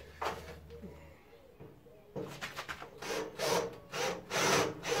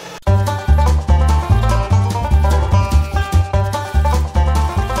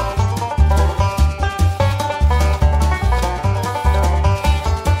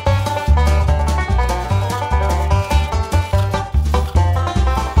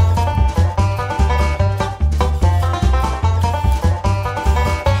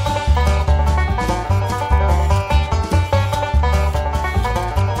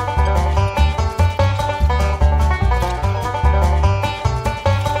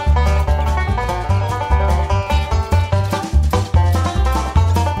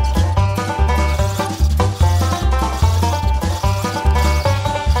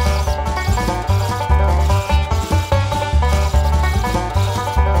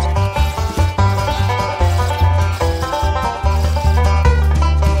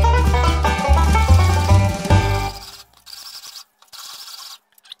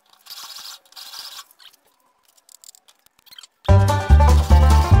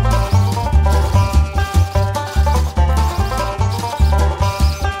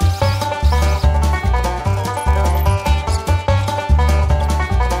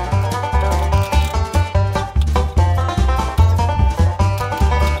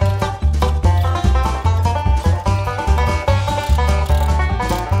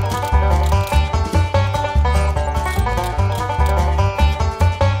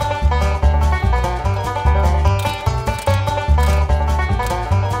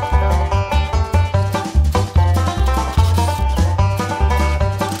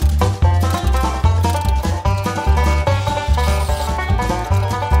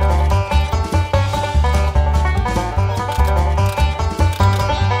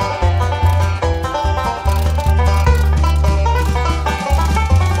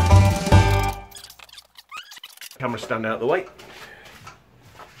 Camera stand out of the way,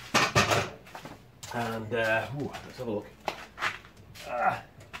 and let's have a look.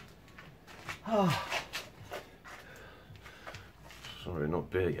 Sorry, not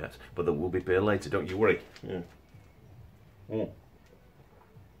beer yet, but there will be beer later, don't you worry. Yeah.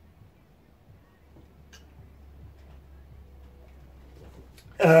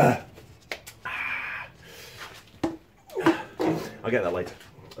 I'll get that later.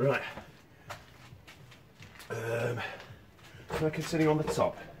 Right. Can I continue on the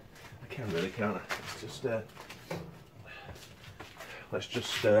top? I can really, can't I? Let's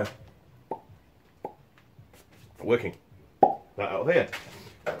just working that out of here.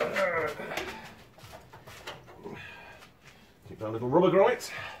 Take that little rubber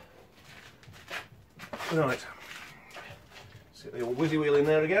grommet. Right, let's get the old whizzy wheel in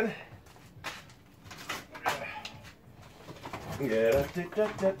there again. Yeah, let's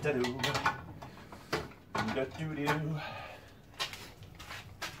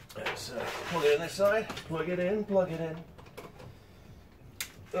plug it in this side, plug it in, plug it in.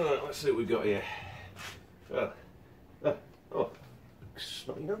 Alright, let's see what we've got here. Oh,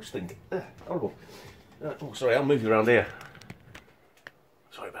 snotty nose thing. Horrible. Oh, sorry, I'll move you around here.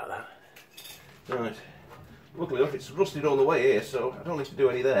 Sorry about that. Right. Luckily enough, it's rusted all the way here, so I don't need to do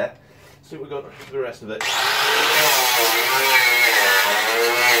any there. Let's see what we've got for the rest of it.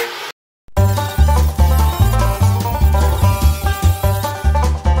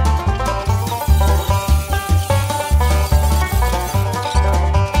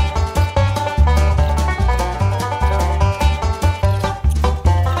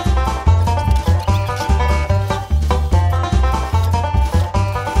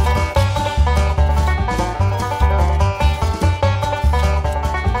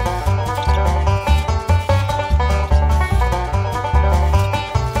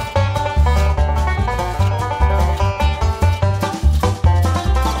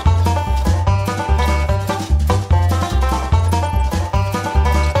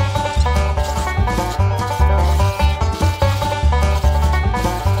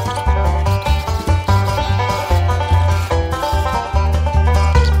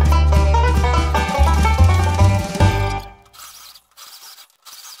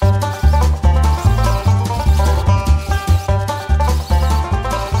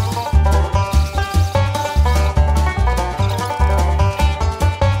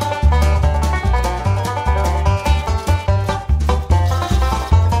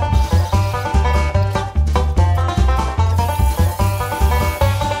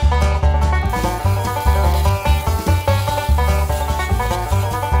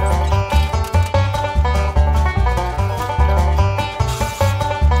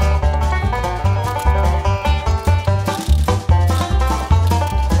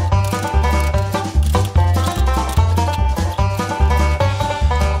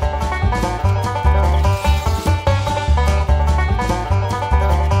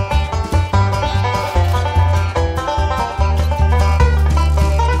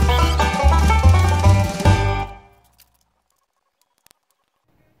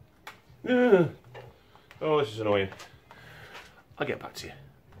 Oh, this is annoying. I'll get back to you.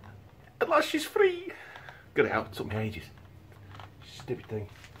 At last she's free. Got it out, it took me ages. Stupid thing.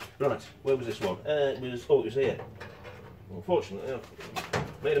 Right, where was this one? It was here. Unfortunately,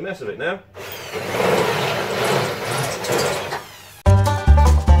 I've made a mess of it now.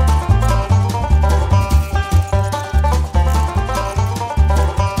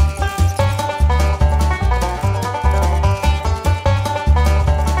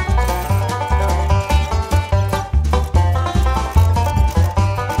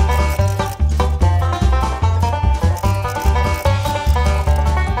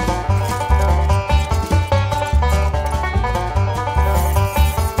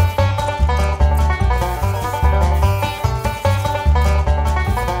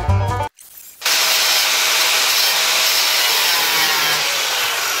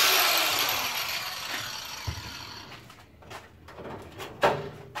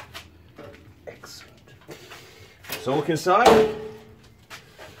 So look inside.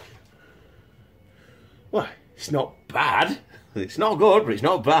 Well, it's not bad. It's not good, but it's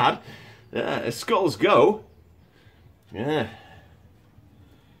not bad. As scuttles go. Yeah.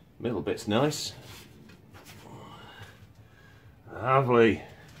 Middle bit's nice. Lovely.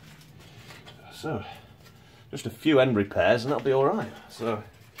 So, just a few end repairs and that'll be alright. So,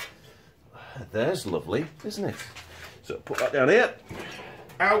 there's lovely, isn't it? So put that down here.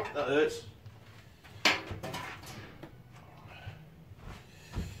 Ow, that hurts.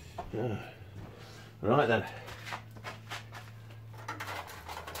 Right then.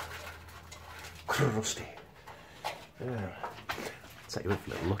 Crusty. Take you in for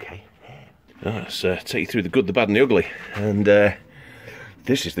a little look, eh? Let's take you through the good, the bad and the ugly. And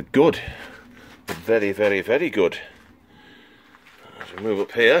this is the good. The very, very, very good. As we move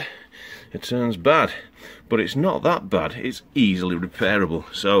up here, it turns bad. But it's not that bad. It's easily repairable.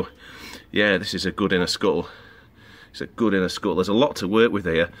 So, yeah, this is a good inner scuttle. It's a good inner scuttle. There's a lot to work with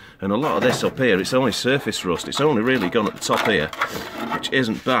here, and a lot of this up here, it's only surface rust. It's only really gone at the top here, which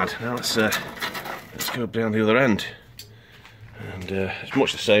isn't bad. Now let's go down the other end. And it's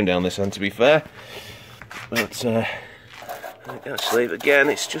much the same down this end, to be fair. But actually, again,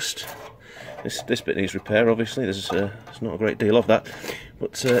 it's just this bit needs repair. Obviously, there's not a great deal of that.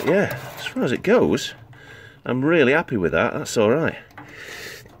 But yeah, as far as it goes, I'm really happy with that. That's all right.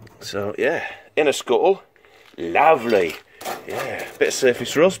 So yeah, inner scuttle. Lovely. Yeah, bit of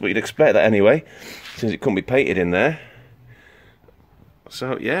surface rust, but you'd expect that anyway, since it couldn't be painted in there.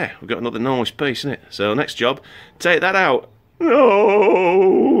 So yeah, we've got another nice piece, isn't it? So next job, take that out.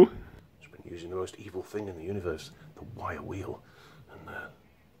 No! I've been using the most evil thing in the universe, the wire wheel. And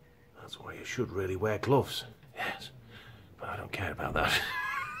that's why you should really wear gloves. Yes, but I don't care about that.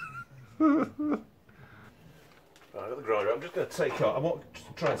 Right, I've got the grinder. I'm just going to take out. I want to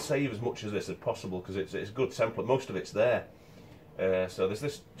try and save as much of this as possible because it's a good template. Most of it's there. So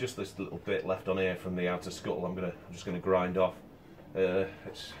there's just this little bit left on here from the outer scuttle. I'm just going to grind off.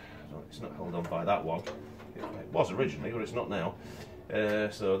 It's not held on by that one. It was originally, but it's not now.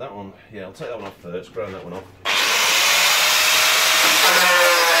 So that one, yeah, I'll take that one off first. Grind that one off.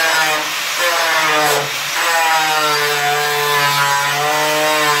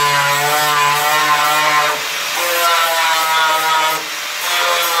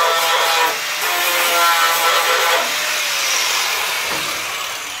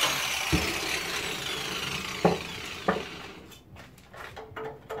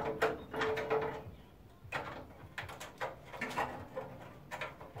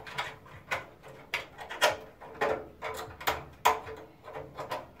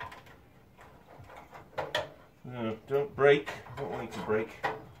 No, don't break. I don't want you to break.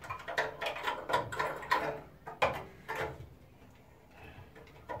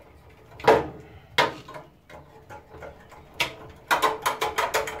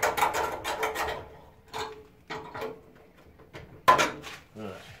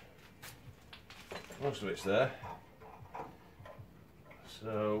 Right. Most of it's there.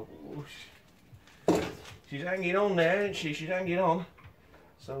 So she's hanging on there, isn't she? She's hanging on.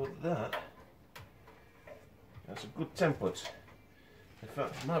 So that's a good template. In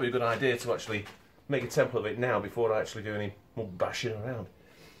fact, it might be a good idea to actually make a template of it now before I actually do any more bashing around.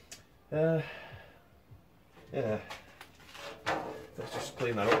 Yeah. Let's just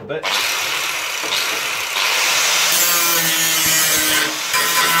clean that up a bit.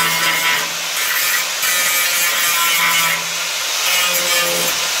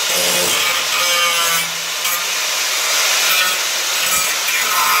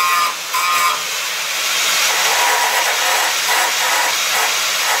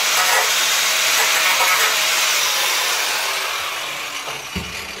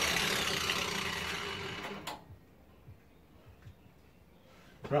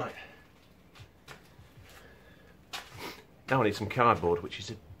 Right. Now I need some cardboard, which is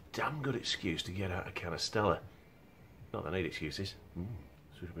a damn good excuse to get out a can of Stella. Not that I need excuses.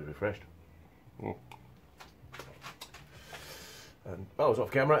 Should be refreshed. And I was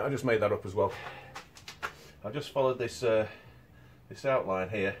off camera. I just made that up as well. I just followed this this outline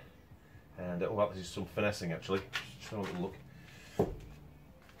here, and oh, well, this is some finessing actually. Just have a little look.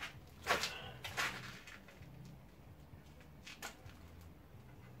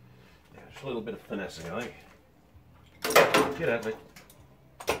 A little bit of finessing, I think. Get at me.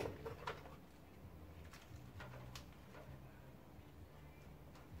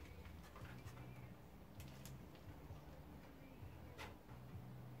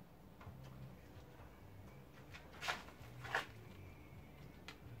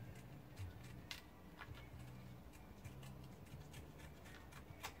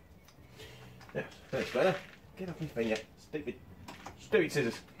 Yeah, that's better. Get off my finger. Stupid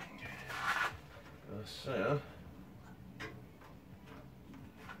scissors. So,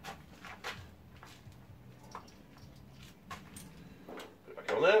 put it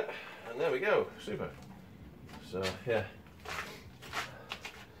back on there, and there we go, super. So, yeah,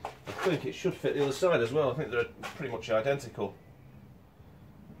 I think it should fit the other side as well. I think they're pretty much identical.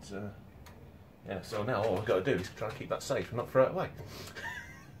 But, yeah, so now all I've got to do is try and keep that safe and not throw it away.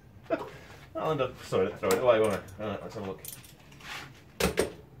 I'll end up, sorry, throw it away, won't I? Alright, let's have a look.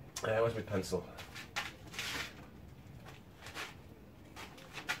 Where's my pencil?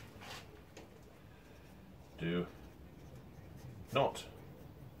 Do not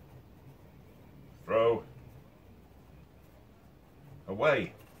throw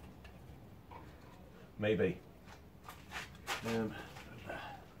away. Maybe. I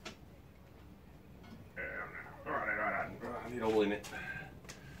need oil in it.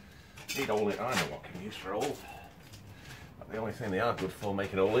 Need oil in it. I know what can be used for oil. The only thing they are good for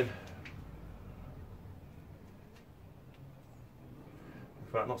making oil in.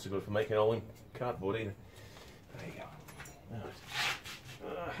 In fact, not so good for making oil in cardboard either. There you go.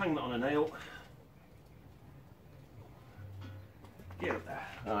 Right. Hang that on a nail. Get up there.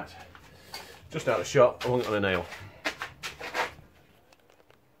 Right. Just out of shot, I'll hang it on a nail.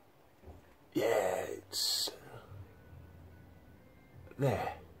 Yeah, it's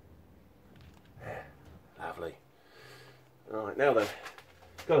there. Yeah, lovely. Alright, now then,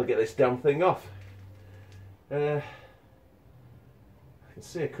 got to get this damn thing off. I can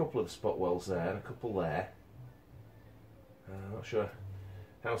see a couple of spot welds there and a couple there. I'm not sure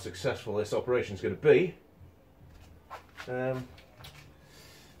how successful this operation is going to be.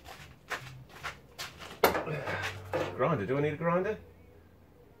 Grinder, do I need a grinder?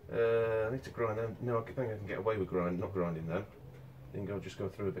 I need to grind them. No, I think I can get away with not grinding them. Then just go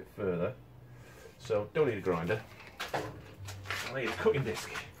through a bit further. So, don't need a grinder. I need a cutting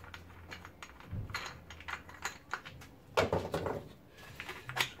disc. Just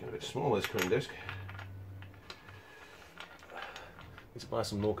get a bit smaller, this cutting disc. Need to buy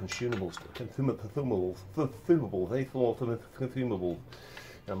some more consumables. Consumable.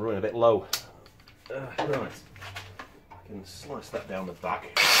 I'm running a bit low. Right. I can slice that down the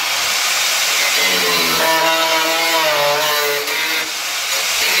back.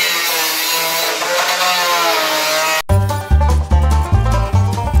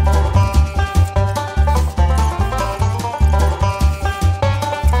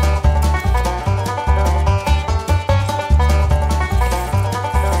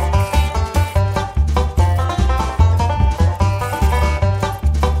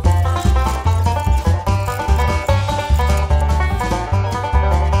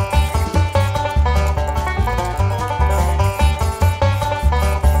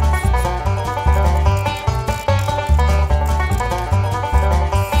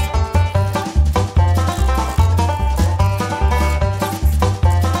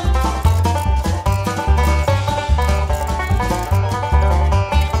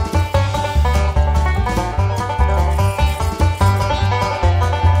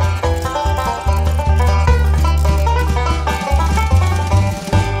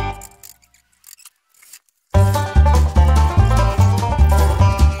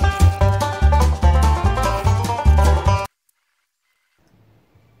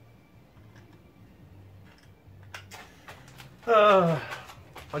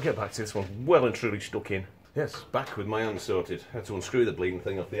 I'll get back to this one, well and truly stuck in. Yes, back with my hand sorted. Had to unscrew the bleeding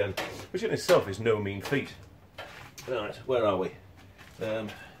thing off the end, which in itself is no mean feat. Right, where are we?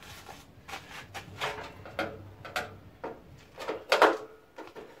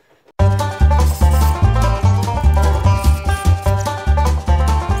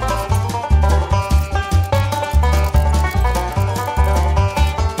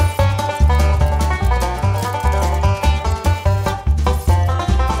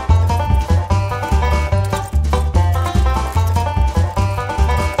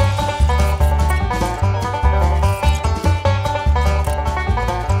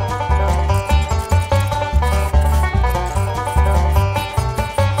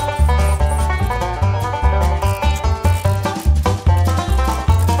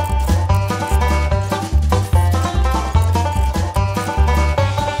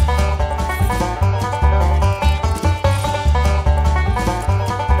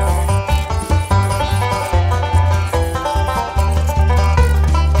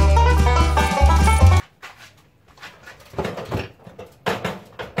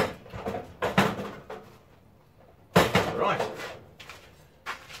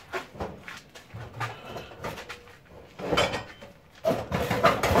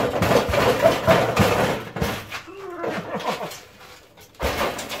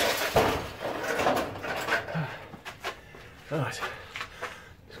 Right,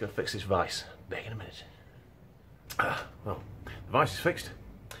 just going to fix this vise. Back in a minute. Well, the vise is fixed.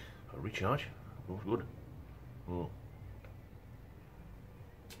 I'll recharge. All's good.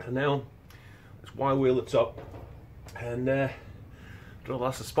 And now, let's wire wheel the top and drill the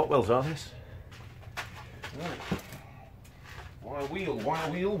last of the spot welds on this. Right. Wire wheel,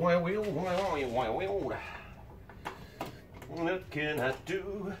 wire wheel, wire wheel, wire wheel. What can I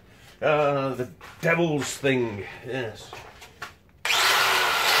do? The devil's thing, yes.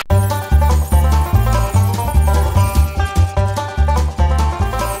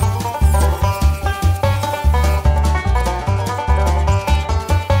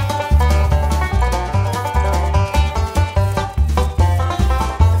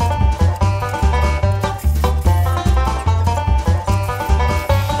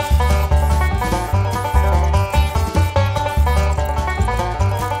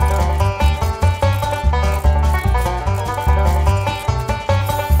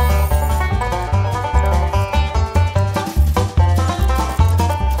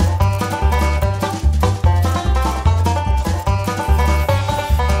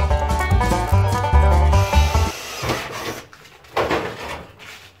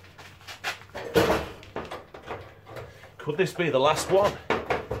 Could this be the last one?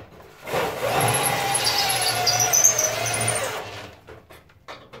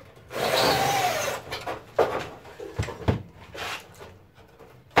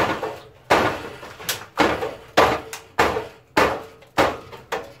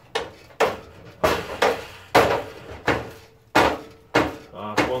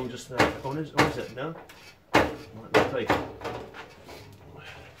 one just there. Oh, is it? No? Might be.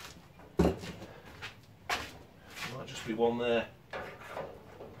 Might just be one there.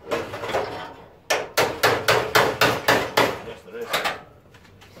 Yes, there is.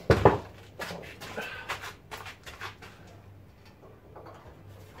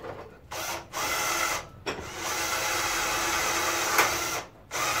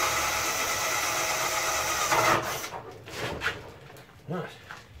 Right.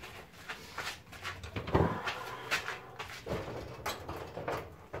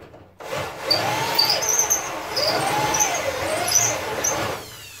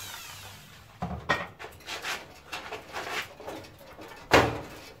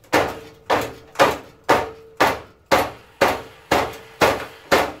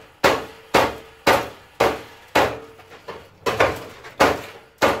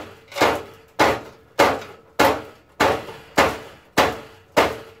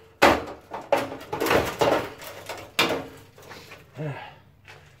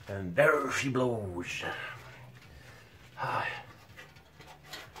 And there she blows.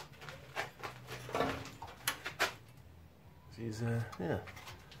 She's yeah,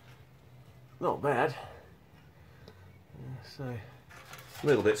 not bad. So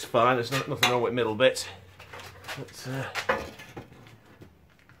middle bit's fine. There's nothing wrong with middle bit, but yeah,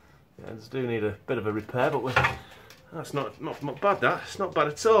 just do need a bit of a repair. But that's not bad. It's not bad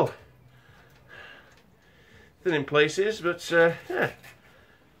at all. Thin in places, but yeah,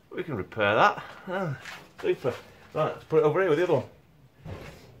 we can repair that. Super. Right, let's put it over here with the other one.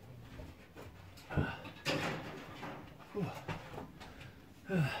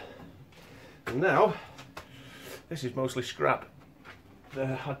 And now, this is mostly scrap.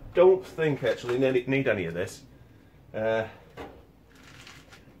 I don't think actually need any of this. I'm going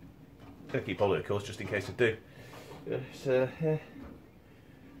to keep all of it, of course, just in case I do. Yeah.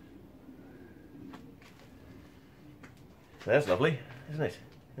 There's lovely, isn't it?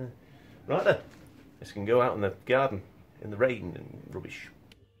 Yeah. Right then, this can go out in the garden in the rain and rubbish.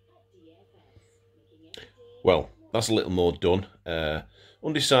 Well, that's a little more done.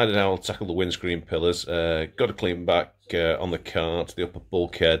 Undecided how I'll tackle the windscreen pillars. Got to clean back on the car to the upper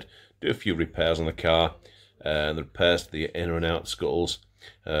bulkhead, do a few repairs on the car, and the repairs to the inner and outer scuttles.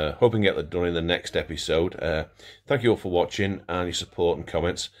 Hoping to get that done in the next episode. Thank you all for watching and your support and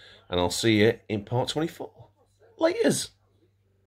comments, and I'll see you in part 24. Laters!